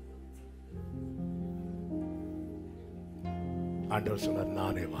 ஆண்டவர் சொன்னார்,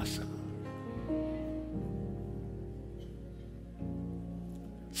 நானே வாசல்.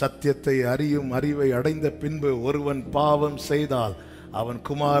 சத்தியத்தை அறியும் அறிவை அடைந்த பின்பு ஒருவன் பாவம் செய்தால் அவன்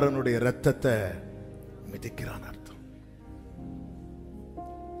குமாரனுடைய இரத்தத்தை மிதிக்கிறான் அர்த்தம்.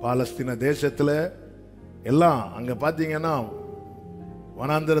 பாலஸ்தீன தேசத்துல எல்லாம் அங்க பாத்தீங்கன்னா,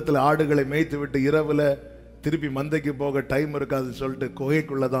 வனாந்தரத்தில் ஆடுகளை மேய்த்து விட்டு இரவுல திருப்பி மந்தைக்கு போக டைம் இருக்காதுன்னு சொல்லிட்டு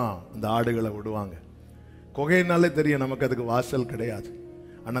குகைக்குள்ளதான் அந்த ஆடுகளை விடுவாங்க. குகைனாலே தெரியும் நமக்கு அதுக்கு வாசல் கிடையாது.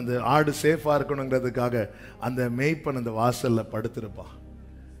 ஆனா அந்த ஆடு சேஃபா இருக்கணுங்கிறதுக்காக அந்த மேய்ப்பன் அந்த வாசல்ல படுத்திருப்பான்.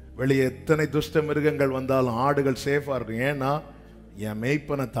 வெளியே எத்தனை துஷ்ட மிருகங்கள் வந்தாலும் ஆடுகள் சேஃபா இருக்கும். ஏன்னா என்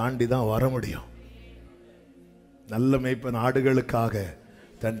மேய்ப்பனை தாண்டி தான் வர முடியும். நல்ல மேய்ப்பன் ஆடுகளுக்காக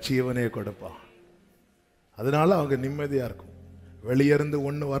தன் ஜீவனையை கொடுப்பான். அதனால அவங்க நிம்மதியா இருக்கும். வெளியிருந்து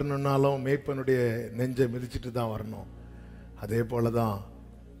ஒன்று வரணும்னாலும் மேய்ப்பனுடைய நெஞ்சை மிதிச்சுட்டு தான் வரணும். அதே போலதான்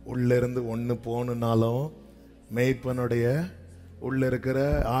உள்ள இருந்து ஒன்று போகணுன்னாலும் மேய்ப்பனுடைய உள்ள இருக்கிற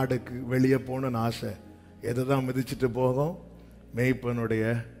ஆடுக்கு வெளியே போகணுன்னு ஆசை. எதை தான் மிதிச்சுட்டு போகும், மேய்ப்பனுடைய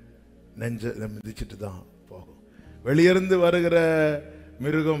நெஞ்சை மிதிச்சுட்டு தான் போகும். வெளியிருந்து வருகிற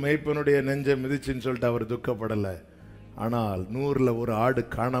மிருகம் மேய்ப்பனுடைய நெஞ்சை மிதிச்சுன்னு சொல்லிட்டு அவர் துக்கப்படலை. ஆனால் 100ல் ஒரு ஆடு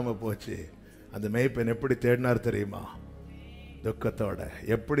காணாம போச்சு. அந்த மேய்ப்பன் எப்படி தேடினார் தெரியுமா? துக்கத்தோட.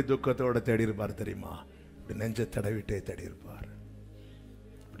 எப்படி துக்கத்தோட தேடி இருப்பார் தெரியுமா? இப்படி நெஞ்சை தடவிட்டே தேடி இருப்பார்.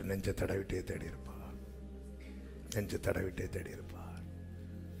 இப்படி நெஞ்சை தடவிட்டே தேடி இருப்பார். நெஞ்சை தடவிட்டே தேடி இருப்பார்.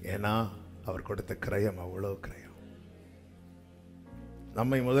 ஏன்னா அவர் கொடுத்த கிரயம் அவ்வளவு கிரயம்.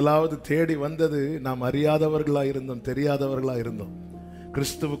 நம்மை முதலாவது தேடி வந்தது நாம் அறியாதவர்களா இருந்தோம், தெரியாதவர்களா இருந்தோம்.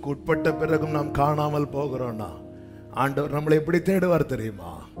 கிறிஸ்துவுக்கு உட்பட்ட பிறகும் நாம் காணாமல் போகிறோம்னா ஆண்டவர் நம்மளை எப்படி தேடுவார்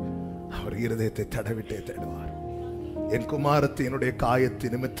தெரியுமா? அவர் இருதயத்தை தடவிட்டே தேடுவார். என் குமாரத்தை என்னுடைய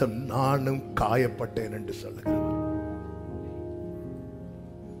காயத்தின் நிமித்தம் நானும் காயப்பட்டேன் என்று சொல்லுகிறார்.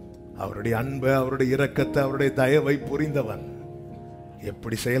 அவருடைய அன்பை, அவருடைய இரக்கத்தை, அவருடைய தயவை புரிந்தவன்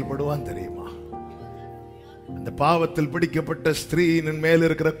எப்படி செயல்படுவான் தெரியுமா? அந்த பாவத்தில் பிடிக்கப்பட்ட ஸ்திரீயின் மேல்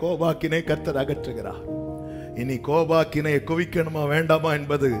இருக்கிற கோபாக்கினை கர்த்தர் அகற்றுகிறார். இனி கோபாக்கினை குவிக்கணுமா வேண்டாமா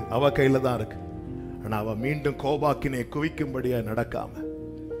என்பது அவ கையில தான் இருக்கு. ஆனா அவ மீண்டும் கோபாக்கினை குவிக்கும்படியா நடக்காம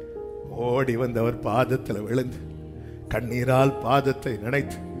ஓடி வந்தவர் பாதத்தில் விழுந்து கண்ணீரால் பாதத்தை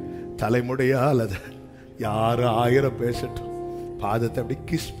நினைத்து தலைமுடியால் அதை யாரு 1000 பேசட்டும் பாதத்தை அப்படி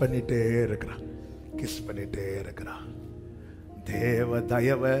கிஸ் பண்ணிட்டே இருக்கிறான், கிஸ் பண்ணிட்டே இருக்கிறான். தேவ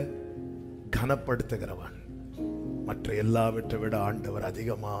தயவை கனப்படுத்துகிறவன் மற்ற எல்லாவற்றை விட ஆண்டவர்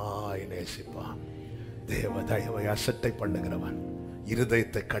அதிகமாய் நேசிப்பான். தேவ தயவை அசட்டை பண்ணுகிறவன்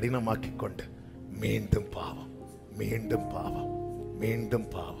இருதயத்தை கடினமாக்கி கொண்டு மீண்டும் பாவம், மீண்டும் பாவம், மீண்டும்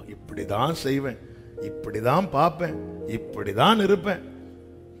பாவம். இப்படிதான் செய்வேன், இப்படிதான் பார்ப்பேன், இப்படிதான் இருப்பேன்.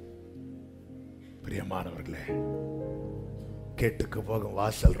 பிரியமானவர்களே, கேட்டுக்கு போகும்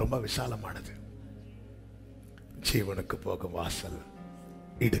வாசல் ரொம்ப விசாலமானது, ஜீவனுக்கு போகும் வாசல்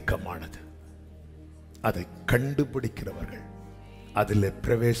இடுக்கமானது. அதை கண்டுபிடிக்கிறவர்கள், அதில்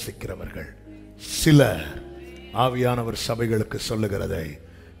பிரவேசிக்கிறவர்கள் சிலர். ஆவியானவர் சபைகளுக்கு சொல்லுகிறதை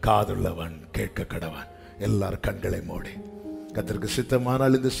காதுள்ளவன் கேட்க கடவன். எல்லாரும் கண்களை மூடி, கர்த்தருக்கு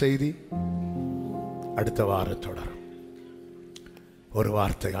சித்தமானால் இந்த செய்தி அடுத்த வாரம் தொடரும். ஒரு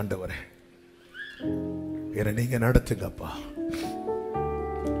வார்த்தை, ஆண்டவரே என்னை நீங்க நடத்துங்கப்பா.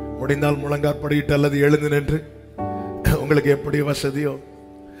 முடிந்தால் முழங்காற்படியிட்டு அல்லது எழுந்து நின்று உங்களுக்கு எப்படி வசதியோ.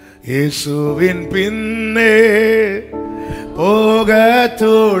 இயேசுவின் பின்னே போக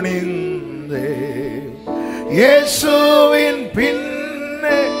துணிந்தே, இயேசுவின்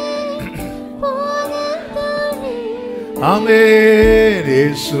பின்னே ஆமென்.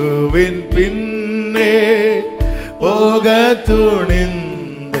 இயேசுவின் பின்னே போக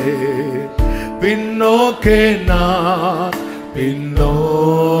துணிந்தே, பின்னோக்கே நான்,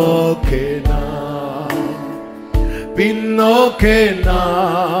 பின்னோக்கே நான், பின்னோக்கே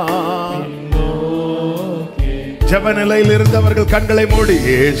நான். ஜெப நிலையில் இருந்தவர்கள் கண்களை மூடி,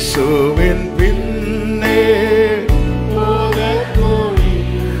 இயேசுவின் பின்னே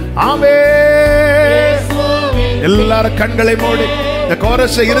ஆமென். எல்லாரும் கண்களை மூடி இந்த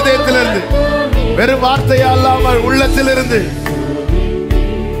கோரஸை இருதயத்திலிருந்து, வெறும் வார்த்தையா அல்லாமல் உள்ளத்திலிருந்து,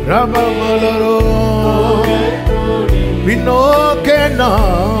 ரபமலரோ பின்னோக்கே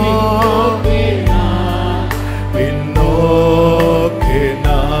நான், பின்னோக்கே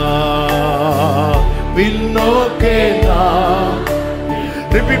நான், பின்னோக்கே நான்.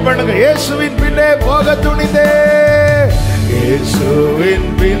 ரிப்பீட் பண்ணுங்க, இயேசுவின் பின்னே போக துணிந்தே, இயேசுவின்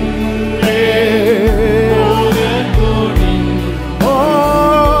பின்னே.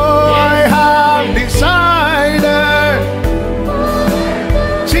 Oh, I have decided,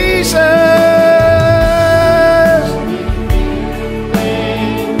 Jesus,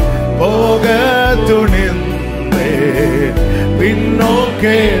 போக துணிந்தே,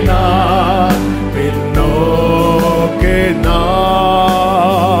 பின்னோக்கே நான், பின்னோக்கே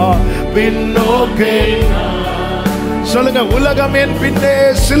நான், பின்னோக்கே நான். சொல்லுங்க, உலகம் என் பின்னே,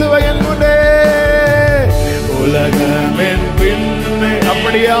 சிலுவை என் முன்னே. உலகம் என் பின்னே,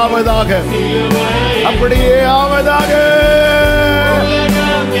 அப்படியே ஆவதாக, அப்படியே ஆவதாக.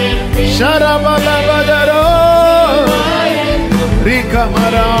 ஷரபலவதரோ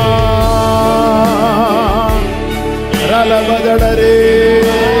ரிகமரா ரலபதடரே,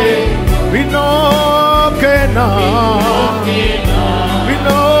 பின்னோக்கே நான்,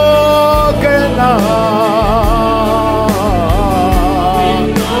 பின்னோக்கே நான்.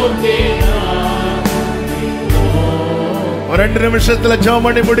 ஒரு 2 நிமிஷத்துல ஜெபம்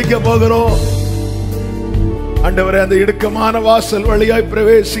பண்ணி முடிக்க போகிறோம். ஆண்டவரே, அந்த இடுக்கமான வாசல் வழியாய்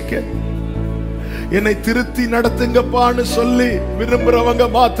பிரவேசிக்க என்னை திருத்தி நடத்துங்கப்பான்னு சொல்லி விரும்புறவங்க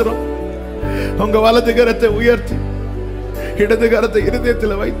மாத்திரம் உங்க வலது கரத்தை உயர்த்தி இடது கரத்தை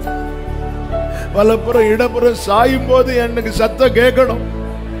இருதயத்தில் வைத்து வலப்புறம் இடப்புறம் சாயும் போது எனக்கு சத்தம் கேட்கணும்.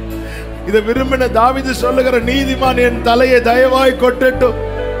 இதை விரும்பின தாவீது சொல்லுகிற, நீதிமான் என் தலையை தயவாய் கொட்டட்டும்,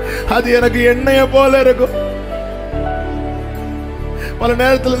 அது எனக்கு எண்ணெய போல இருக்கும். பல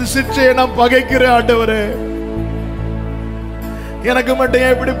நேரத்தில் இந்த சிற்றையை நான் பகைக்கிறேன். ஆண்டவரே, எனக்கு மட்டும்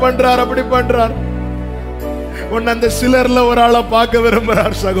ஏன் இப்படி பண்றார், அப்படி பண்றார்? உன்னை அந்த சிலர்ல ஒரு ஆளை பார்க்க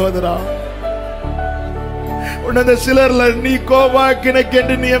விரும்புறார் சகோதரா. உன்னை அந்த சிலர்ல நீ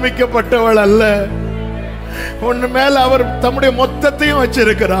கோபாக்கினைக்கென்று நியமிக்கப்பட்டவள் அல்ல. உன் மேல அவர் தம்முடைய மொத்தத்தையும்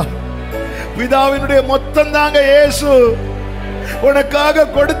வச்சிருக்கிறார். பிதாவினுடைய மொத்தம் தாங்க இயேசு உனக்காக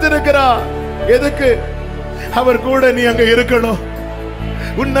கொடுத்திருக்கிறார். எதுக்கு? அவர் கூட நீ அங்க இருக்கணும்.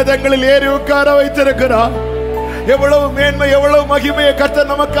 உன்னதங்களில் ஏறி உட்கார வைத்திருக்கிறார். எவ்வளவு மேன்மை, எவ்வளவு மகிமையை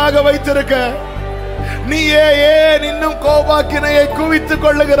கர்த்தர் நமக்காக வைத்திருக்க. நீயே ஏன் இன்னும் கோபாக்கினையை குவித்துக்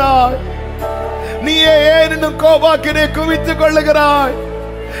கொள்ளுகிறாய்? நீயே ஏன் இன்னும் கோபாக்கினையை குவித்துக் கொள்ளுகிறாய்?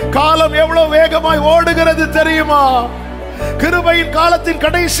 காலம் எவ்வளவு வேகமாய் ஓடுகிறது தெரியுமா? கிருபையின் காலத்தின்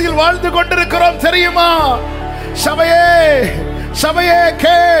கடைசியில் வாழ்ந்து கொண்டிருக்கிறோம் தெரியுமா? சபையே, சபையே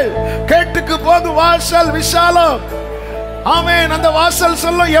கேள். கேட்டுக்கு போகும் வாசல் விசாலம். ஆமென். அந்த வாசல்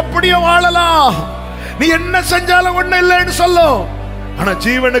சொல்லும் எப்படியோ வாழலாம், நீ என்ன செஞ்சாலும் ஒண்ணு இல்லைன்னு சொல்லும். ஆனா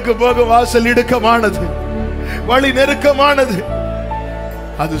ஜீவனுக்கு போகும் வாசல் இடுக்கமானது, வழி நெருக்கமானது.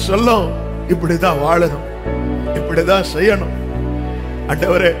 அது சொல்லும் இப்படிதான் வாழணும், இப்படிதான் செய்யணும்.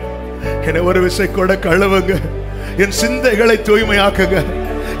 ஆண்டவரே, என்னை ஒரு விசை கூட கழுவுங்க, என் சிந்தைகளை தூய்மையாக்குங்க,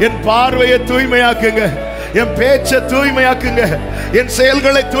 என் பார்வையை தூய்மையாக்குங்க, என் பேச்சை தூய்மையாக்குங்க, என்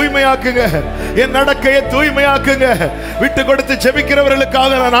செயல்களை தூய்மையாக்குங்க, என் நடக்கையை தூய்மையாக்குங்க. விட்டு கொடுத்து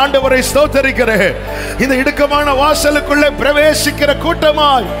ஜெபிக்கிறவர்களுக்காக நான் ஆண்டவரை ஸ்தோத்தரிக்கிறேன். இந்த இடுக்கமான வாசலுக்குள்ளே பிரவேசிக்கிற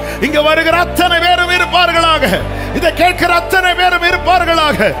கூட்டமாய் இங்க வருகிற அத்தனை பேரும் இருப்பார்களாக, இதை கேட்கிற அத்தனை பேரும்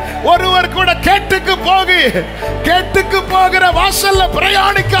இருப்பார்களாக. ஒருவர் கூட கேட்டுக்கு போகிற வாசல்ல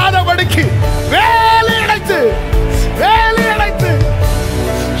பிரயாணிக்காதபடிக்கு வேலை அடைத்து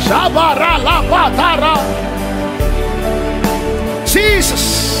ஷாபாரா லாபாதாரா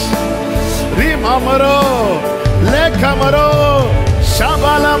ஜீசஸ் ரிமாமரோ லேகமரோ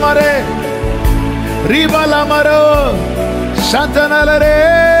ஷாபாலமரே ரிபாலமரோ சந்தனலரே.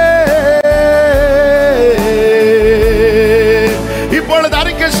 இப்பொழுது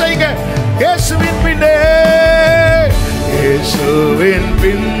அறிக்கை செய்யுங்க. இயேசுவின் பின்னே, இயேசுவின்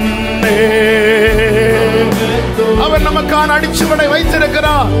பின்னே அவர் நமக்கான அடிச்சுவடை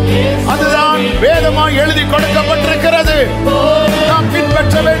வைத்திருக்கிறார். அதுதான் வேதமாய் எழுதி கொடுக்கப்பட்டிருக்கிறது. நாம்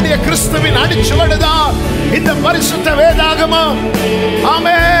பின்பற்ற வேண்டிய கிறிஸ்துவின் அடிச்சுவடுதான் இந்த பரிசுத்த வேதாகமம்.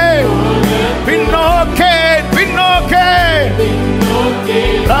 ஆமென். பின்னோக்கே பின்னோக்கே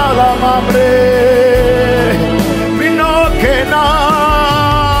ராமாம்ரே பின்னோக்கே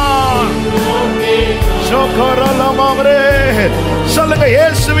நான் சோகரலமாம்ரே. சொல்லுங்க,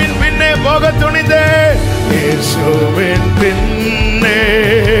 இயேசுவின் பின்னே போக துணிந்தே, இயேசுவின் பின்னே.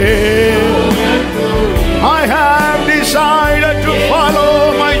 I have decided to follow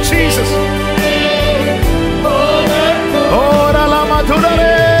my Jesus. Oh,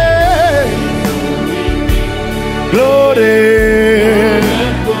 Ralamadurare, glory,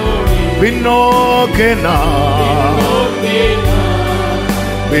 பின்னோக்கே நான்,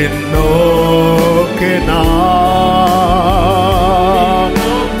 பின்னோக்கே நான்.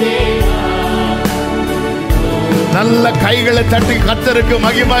 நல்ல கைகளை தட்டி கர்த்தருக்கு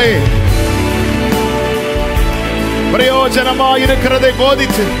மகிமை. பிரயோஜனமாயிருக்கிறதை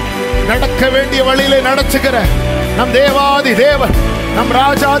போதித்து நடக்க வேண்டிய வழியிலே நடத்துகிற நம் தேவாதி தேவன், நம்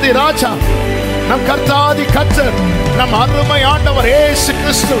ராஜாதி ராஜா, நம் கர்த்தாதி கர்த்தர், நம் அருமை ஆண்டவர் இயேசு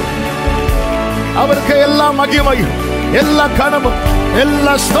கிறிஸ்து, அவருக்கு எல்லா மகிமையும் எல்லா கனமும்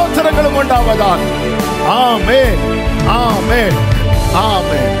எல்லா ஸ்தோத்திரங்களும் உண்டாவதாக. ஆமென், ஆமென்,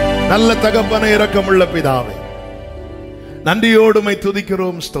 ஆமென். நல்ல தகப்பனை, இரக்கமுள்ள பிதாவே, நன்றியோடுமை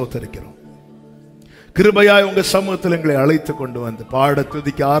துதிக்கிறோம், ஸ்தோத்தரிக்கிறோம். கிருபையாய் உங்க சமூகத்தில் எங்களை அழைத்து கொண்டு வந்து பாட,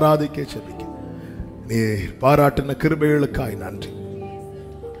 துதிக்க, ஆராதிக்க, செபிக்க நீர் பாராட்டின கிருபைகளுக்காய் நன்றி.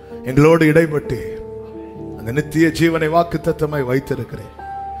 எங்களோடு இடைப்பட்டு அந்த நித்திய ஜீவனை வாக்குத்தத்தமாய் வைத்திருக்கிறேன்.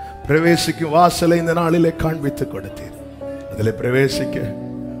 பிரவேசிக்கும் வாசலை இந்த நாளிலே காண்பித்துக் கொடுத்தீர். அதில் பிரவேசிக்க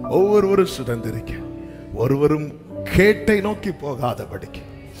ஒவ்வொருவரும் சுதந்திரிக்க, ஒருவரும் கேட்டை நோக்கி போகாதபடிக்கு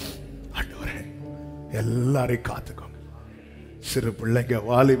ஆண்டவரே எல்லாரையும் காத்துக்கோங்க. சிறு பிள்ளைங்க,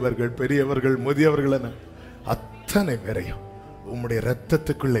 வாலிபர்கள், பெரியவர்கள், முதியவர்கள் என அத்தனை பேரையும் உம்முடைய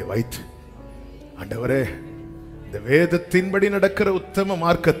இரத்தத்துக்குள்ளே வைத்து ஆண்டவரே இந்த வேதத்தின்படி நடக்கிற உத்தம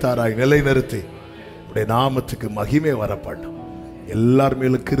மார்க்கத்தாராய் நிலைநிறுத்தி உடைய நாமத்துக்கு மகிமை வரப்படும். எல்லார்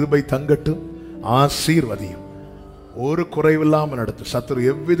மேலும் கிருபை தங்கட்டும், ஆசீர்வதியும், ஒரு குறைவில்லாமல் நடத்தும். சத்துரு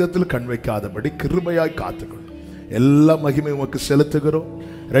எவ்விதத்தில் கண் வைக்காதபடி கிருபையாய் காத்துக்கொள்ளும். எல்லா மகிமை உமக்கு செலுத்துகிறோம்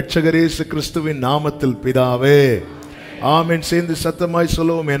இரட்சகர் இயேசு கிறிஸ்துவின் நாமத்தில் பிதாவே, ஆமென். சேர்ந்து சத்தமாய்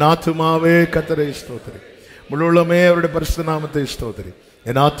சொல்லுவோம். என் ஆத்துமாவே கர்த்தரை ஸ்தோத்திரி, முழுவதுமே அவருடைய பரிசுத்த நாமத்தை ஸ்தோத்திரி.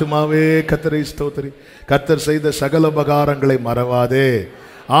 என் ஆத்துமாவே கர்த்தரை ஸ்தோத்திரி, கர்த்தர் செய்த சகல உபகாரங்களை மறவாதே.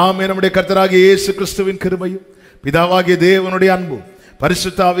 ஆமென். நம்முடைய கர்த்தராகிய இயேசு கிறிஸ்துவின் கிருபையும் பிதாவாகிய தேவனுடைய அன்பும்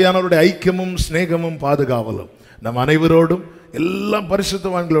பரிசுத்த ஆவியானவருடைய ஐக்கியமும் சிநேகமும் பாதுகாவலும் நம் அனைவரோடும் எல்லாம்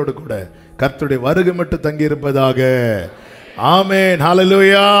பரிசுத்தவான்களோடு கூட கர்த்தருடைய வருகை மட்டும் தங்கி இருப்பதாக. ஆமென்.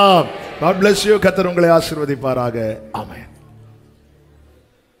 ஹல்லேலூயா. God bless you. கர்த்தர் உங்களை ஆசீர்வதிப்பாராக. ஆமென்.